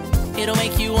about, it'll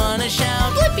make you wanna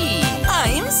shout. Blippi!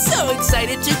 I'm so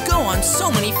excited to go on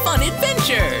so many fun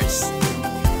adventures.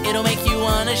 It'll make you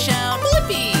wanna shout.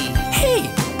 Blippi! Hey,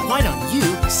 why don't you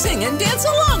sing and dance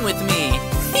along with me?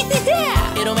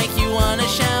 Yeah! It'll make you wanna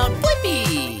shout.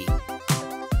 Blippi!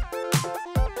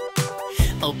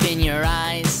 Open your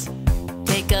eyes,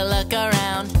 take a look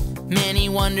around. Many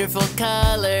wonderful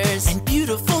colors and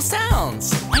beautiful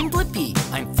sounds. I'm Blippi,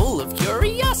 I'm full of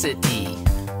curiosity.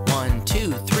 1,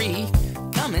 2, 3,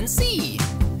 come and see.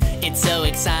 It's so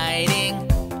exciting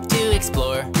to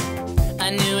explore. A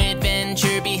new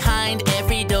adventure behind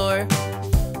every door.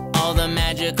 All the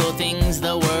magical things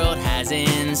the world has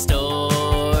in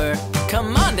store.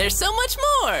 Come on, there's so much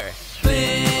more!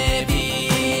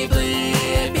 Blippi,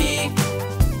 Blippi.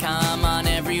 Come on,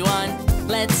 everyone,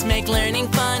 let's make learning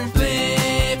fun.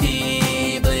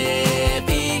 Blippi,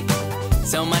 Blippi.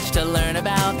 So much to learn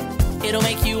about, it'll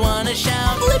make you wanna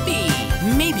shout, Blippi!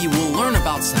 Maybe we'll learn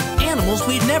about some animals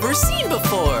we've never seen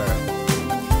before.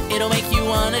 It'll make you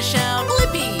wanna shout,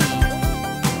 Blippi!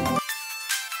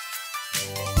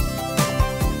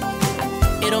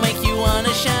 It'll make you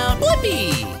wanna shout,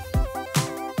 Blippi!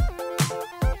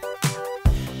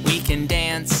 We can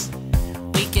dance,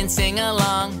 we can sing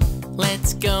along.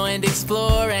 Let's go and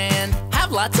explore and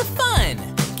have lots of fun.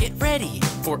 Get ready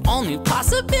for all new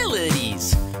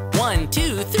possibilities. 1,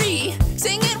 2, 3,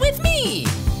 sing it with me!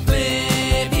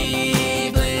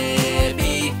 Blippi,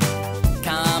 Blippi.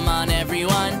 Come on,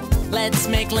 everyone, let's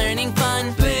make learning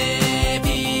fun.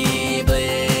 Blippi,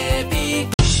 Blippi.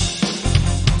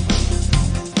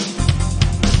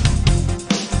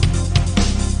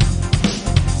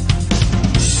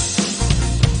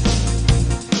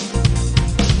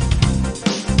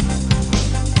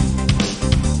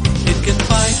 It can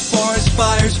fight forest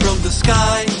fires from the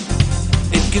sky.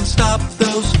 It can stop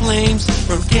those flames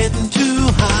from getting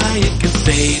too high. It can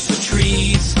save the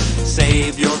trees,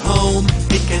 save your home.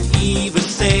 It can even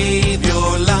save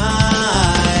your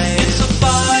life. It's a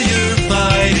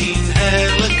firefighting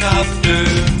helicopter,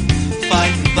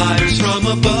 fighting fires from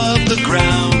above the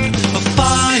ground. A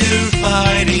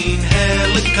firefighting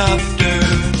helicopter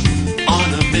on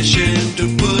a mission to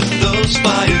put those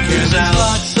fires out.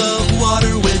 Lots of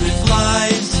water when it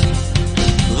flies.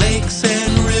 Lakes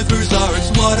and rivers are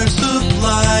its water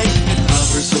supply. It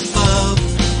hovers above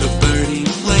the burning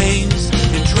flames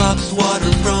and drops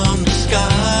water from the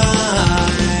sky.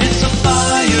 It's a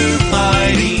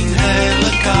firefighting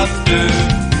helicopter,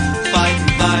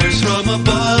 fighting fires from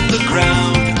above the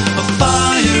ground. A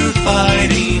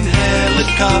firefighting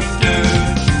helicopter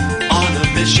on a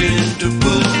mission to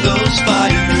put those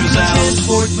fires out.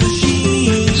 Transport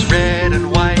machine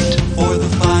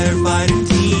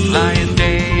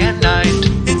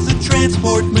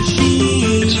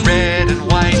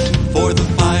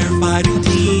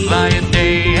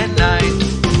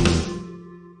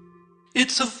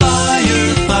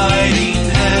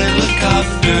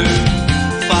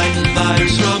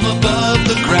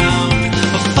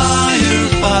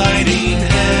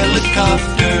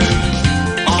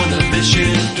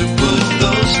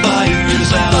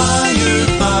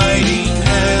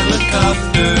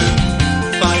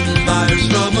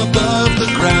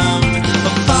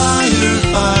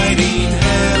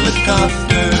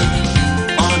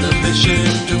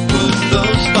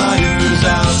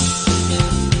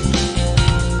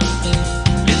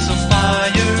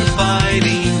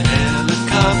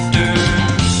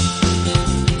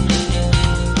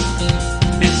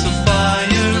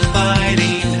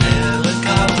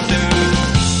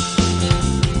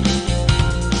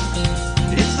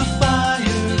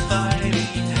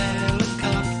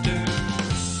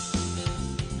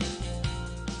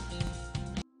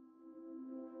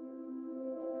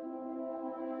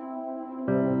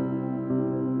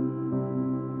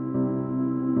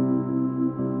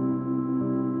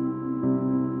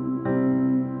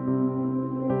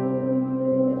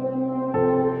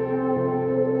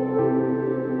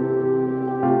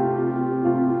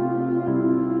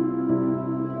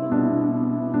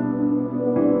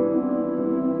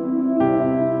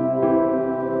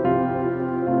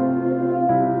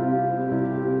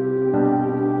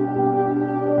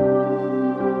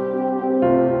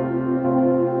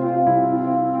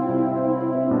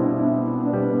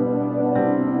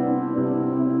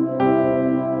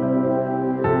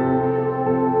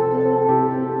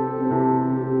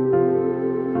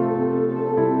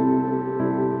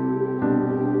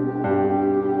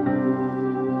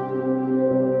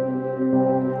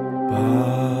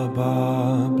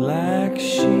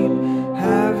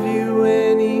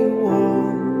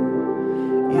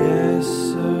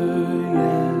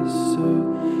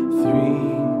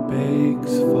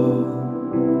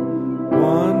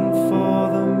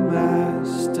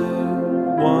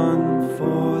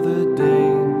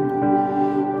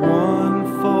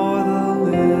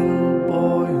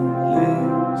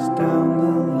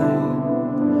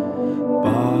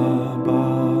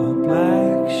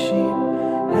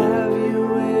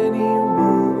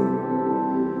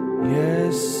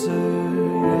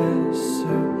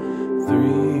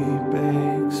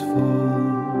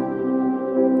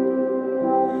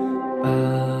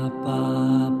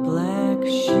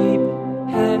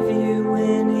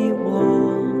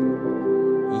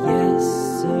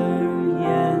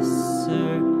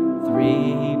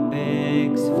 3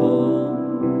 bags full.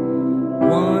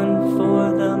 1 for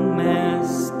the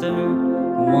master,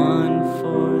 1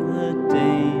 for the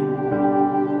dame,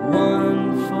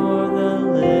 1 for the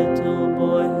little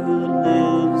boy who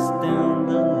lives down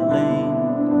the lane.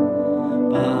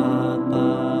 Baa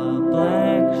Baa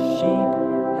Black Sheep,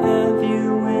 have you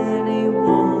any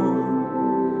wool?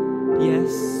 Yes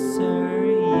sir,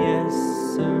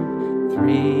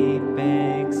 3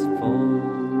 bags full.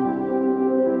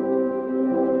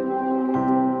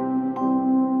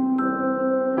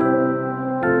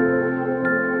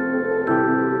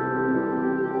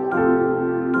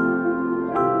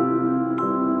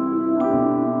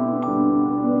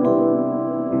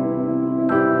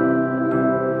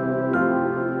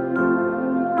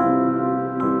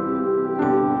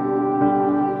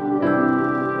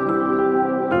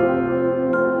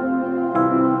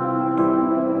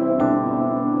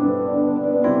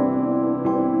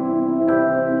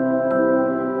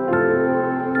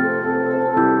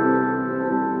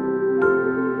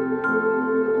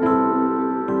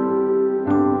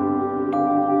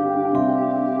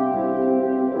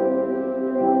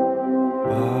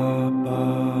 Baa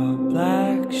Baa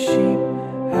Black Sheep,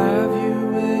 have you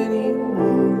any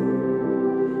wool?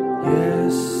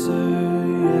 Yes sir,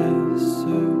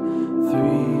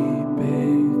 3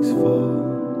 bags full.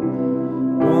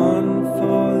 1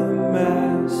 for the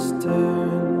master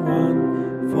and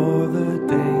 1 for the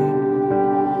dame,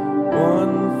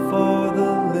 1 for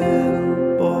the little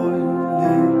boy who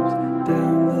lives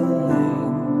down the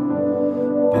lane.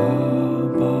 Baa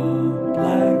Baa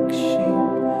Black Sheep,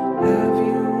 have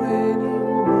you any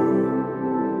wool?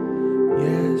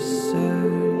 Yes sir,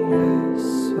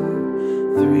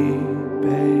 3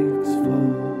 bags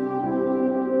full.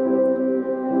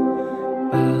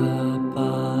 Baa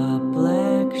Baa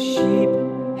Black Sheep,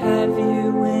 have you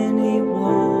any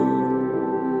wool?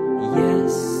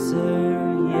 Yes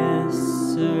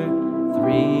sir,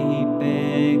 3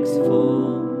 bags full.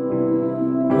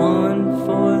 1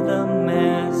 for the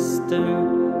master,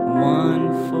 1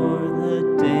 for the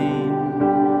dame,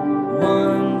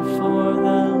 1 for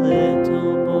the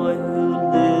little boy who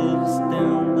lives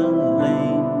down the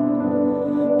lane.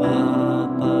 Baa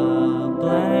Baa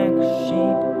Black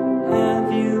Sheep, have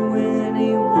you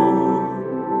any wool?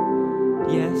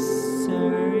 Yes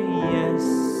sir,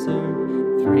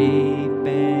 3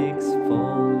 bags full.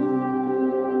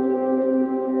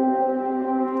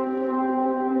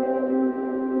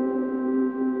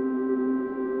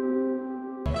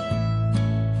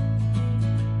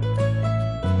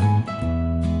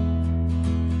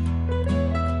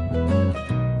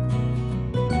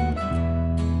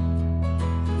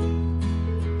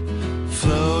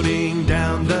 Floating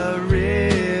down the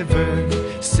river,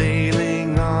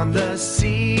 sailing on the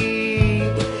sea,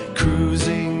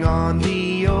 cruising on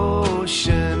the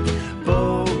ocean,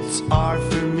 boats are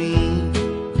for me.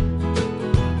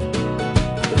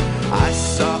 I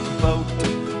saw a boat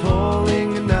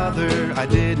pulling another, I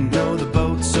didn't know the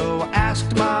boat, so I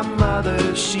asked my mother.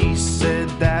 She said,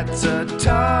 that's a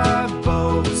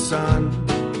tugboat, son.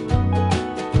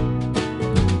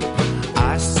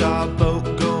 I saw a boat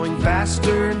going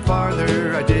faster and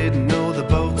farther, I didn't know the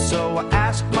boat, so I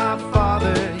asked my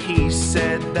father. He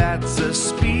said, that's a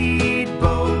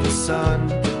speedboat, son.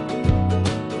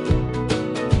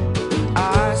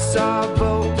 I saw a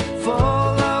boat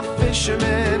full of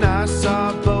fishermen, I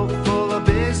saw a boat full of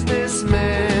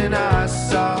businessmen, I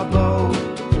saw a boat,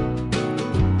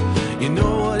 you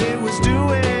know what it was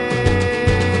doing?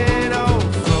 Oh,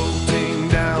 floating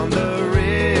down the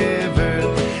river,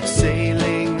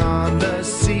 sailing on the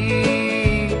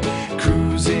sea,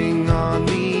 cruising on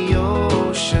the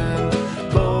ocean,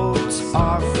 boats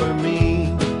are for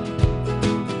me.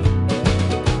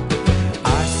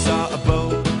 I saw a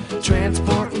boat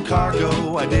transporting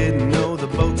cargo, I didn't know the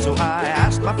boat, so I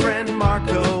asked my friend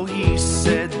Marco. He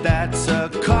said, that's a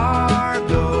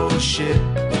cargo ship.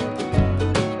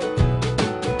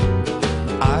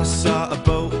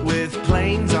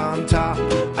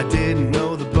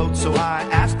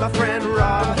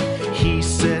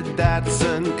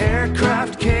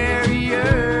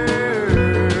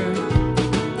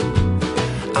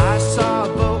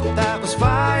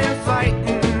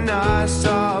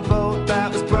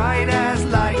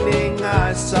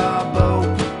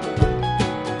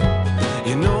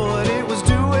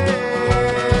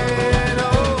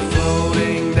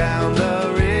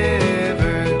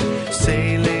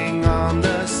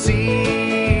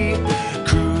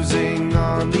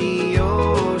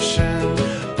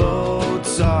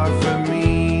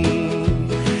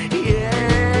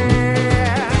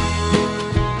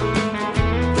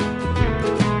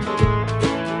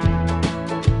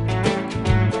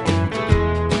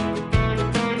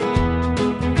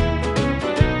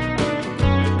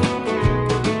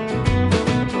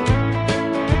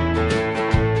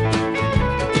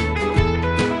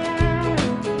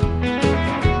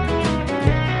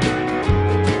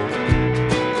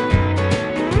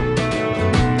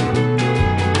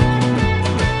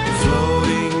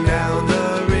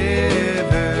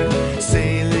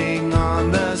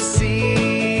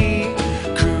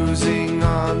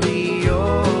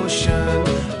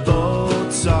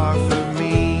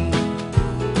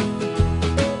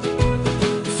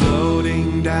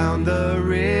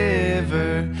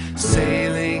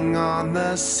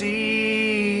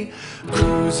 sea.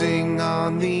 Cruising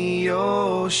on the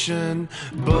ocean,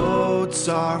 boats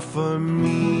are for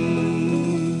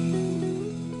me.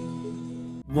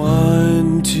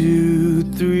 1, 2,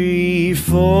 3,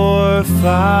 4,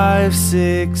 5,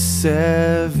 6,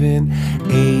 7,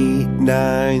 8,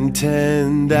 9,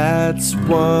 10. That's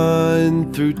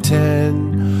 1 through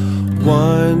 10.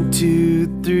 1,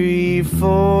 2, 3,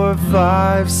 4,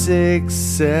 5, 6,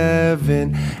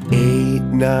 7, 8,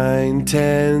 9,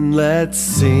 10. Let's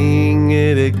sing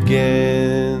it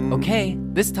again. Okay,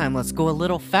 this time let's go a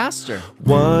little faster.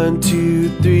 1, 2,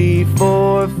 3,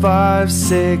 4, 5,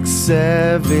 6,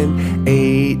 7,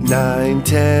 8, 9,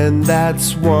 10.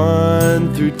 That's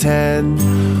 1 through 10.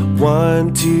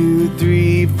 1, 2,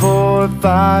 3, 4,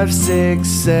 5, 6,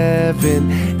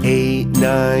 7, 8,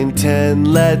 9, 10.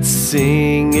 Let's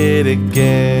sing it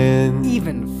again.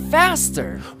 Even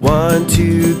faster. 1,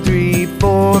 2, 3,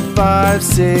 4, 5,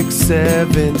 6,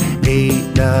 7,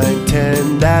 8, 9,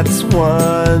 10. That's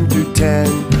 1 through 10.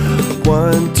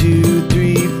 1, 2,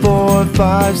 3, 4,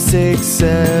 5, 6,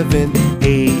 7,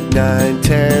 8, 9,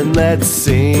 10. Let's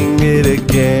sing it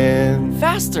again.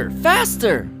 Faster,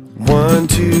 faster. 1,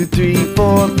 2, 3,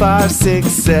 4, 5, 6,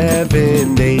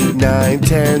 7, 8, 9,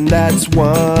 10. That's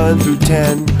 1 through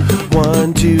 10.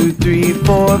 1, 2, 3,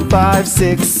 4, 5,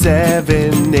 6,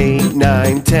 7, 8,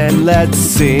 9, 10. Let's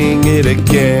sing it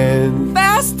again.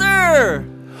 Faster!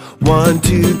 1,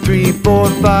 2, 3, 4,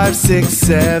 5, 6,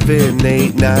 7,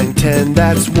 8, 9, 10.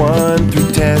 That's 1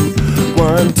 through 10.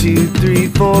 1, 2, 3,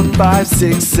 4, 5,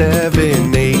 6,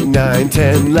 7, 8, 9,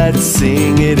 10. Let's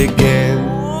sing it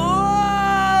again.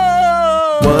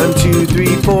 1, 2,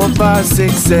 3, 4, 5,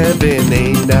 6, 7,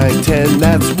 8, 9, 10.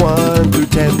 That's 1 through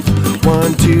 10.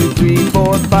 1, 2, 3,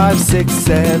 4, 5, 6,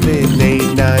 7,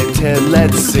 8, 9, 10.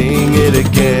 Let's sing it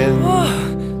again.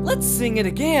 Let's sing it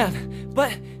again,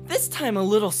 but this time a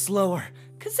little slower,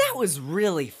 'cause that was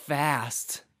really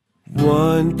fast.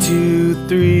 1, 2,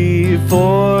 3,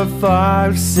 4,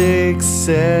 5, 6,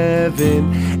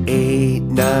 7, 8,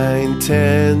 9,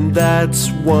 10. That's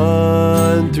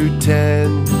 1 through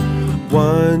 10.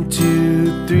 1,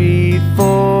 2, 3,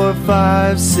 4,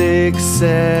 5, 6,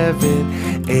 7,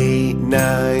 8,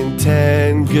 9,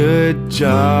 10. Good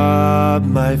job,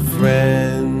 my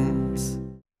friends.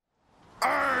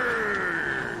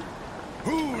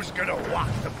 Who's gonna walk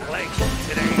the plank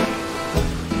today?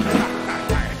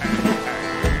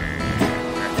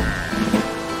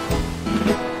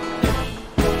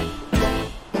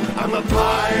 I'm a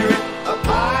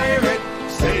pirate,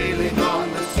 sailing on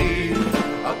the sea.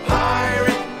 A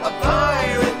pirate,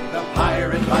 the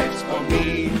pirate life's for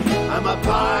me. I'm a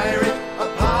pirate,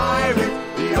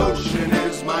 the ocean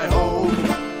is my home.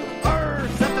 Arr,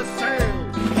 set the sail!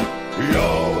 Yo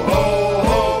ho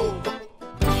ho!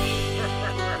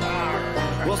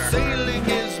 Well, sailing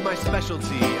is my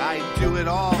specialty. I do it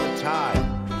all the time.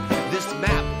 This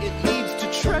map, it leads to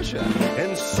treasure,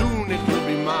 and soon it will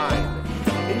be mine.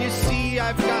 And you see,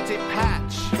 I've got a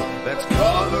patch that's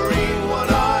covering one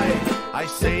eye. I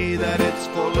say that it's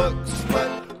for looks, but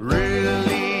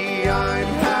really I'm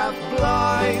half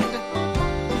blind.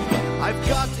 I've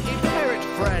got a parrot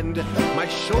friend, my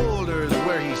shoulder's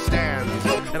where he stands,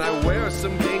 and I wear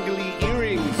some dangly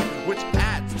earrings, which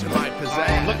adds to my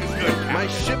pizzazz. Looking good, My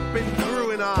ship and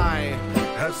crew and I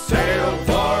have sailed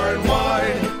far and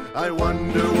wide. I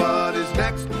wonder what is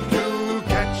next to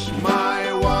catch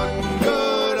my one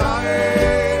good eye.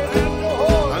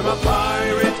 I'm a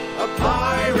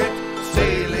pirate,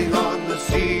 sailing on the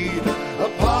sea. A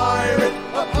pirate,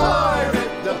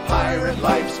 the pirate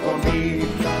life's for me.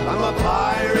 I'm a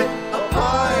pirate,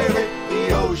 the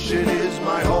ocean is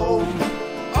my home.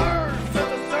 Arr, set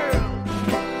the sail!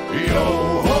 Yo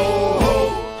ho ho!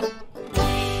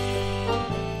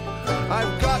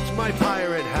 I've got my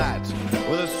pirate hat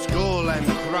with a skull and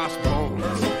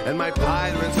crossbones, and my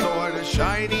pirate sword is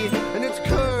shiny and it's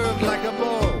curved like a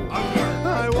bow.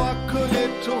 I walk a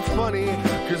little funny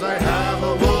 'cause I have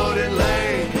a wooden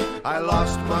leg. I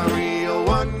lost my real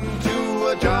one to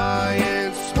a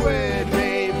giant squid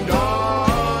named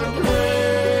Andre.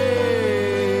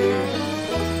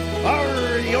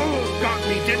 Arr, you almost got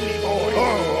me, didn't you, boy?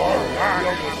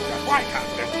 Why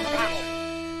can't this battle?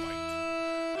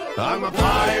 I'm a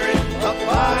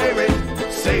pirate,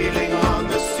 sailing on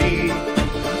the sea.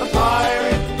 A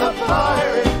pirate, the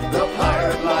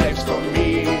pirate life's for me.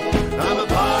 I'm a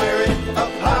pirate,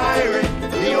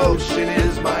 the ocean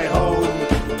is my home.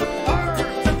 Arr,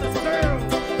 set the sail!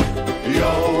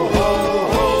 Yo ho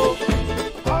ho,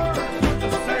 Arr, set the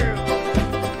sail!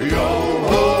 yo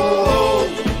ho ho,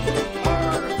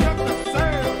 Arr, set the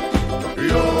sail!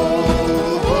 yo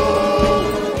ho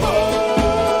ho.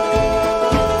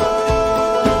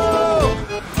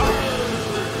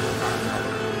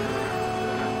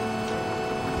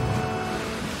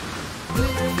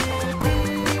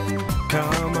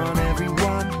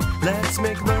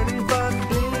 make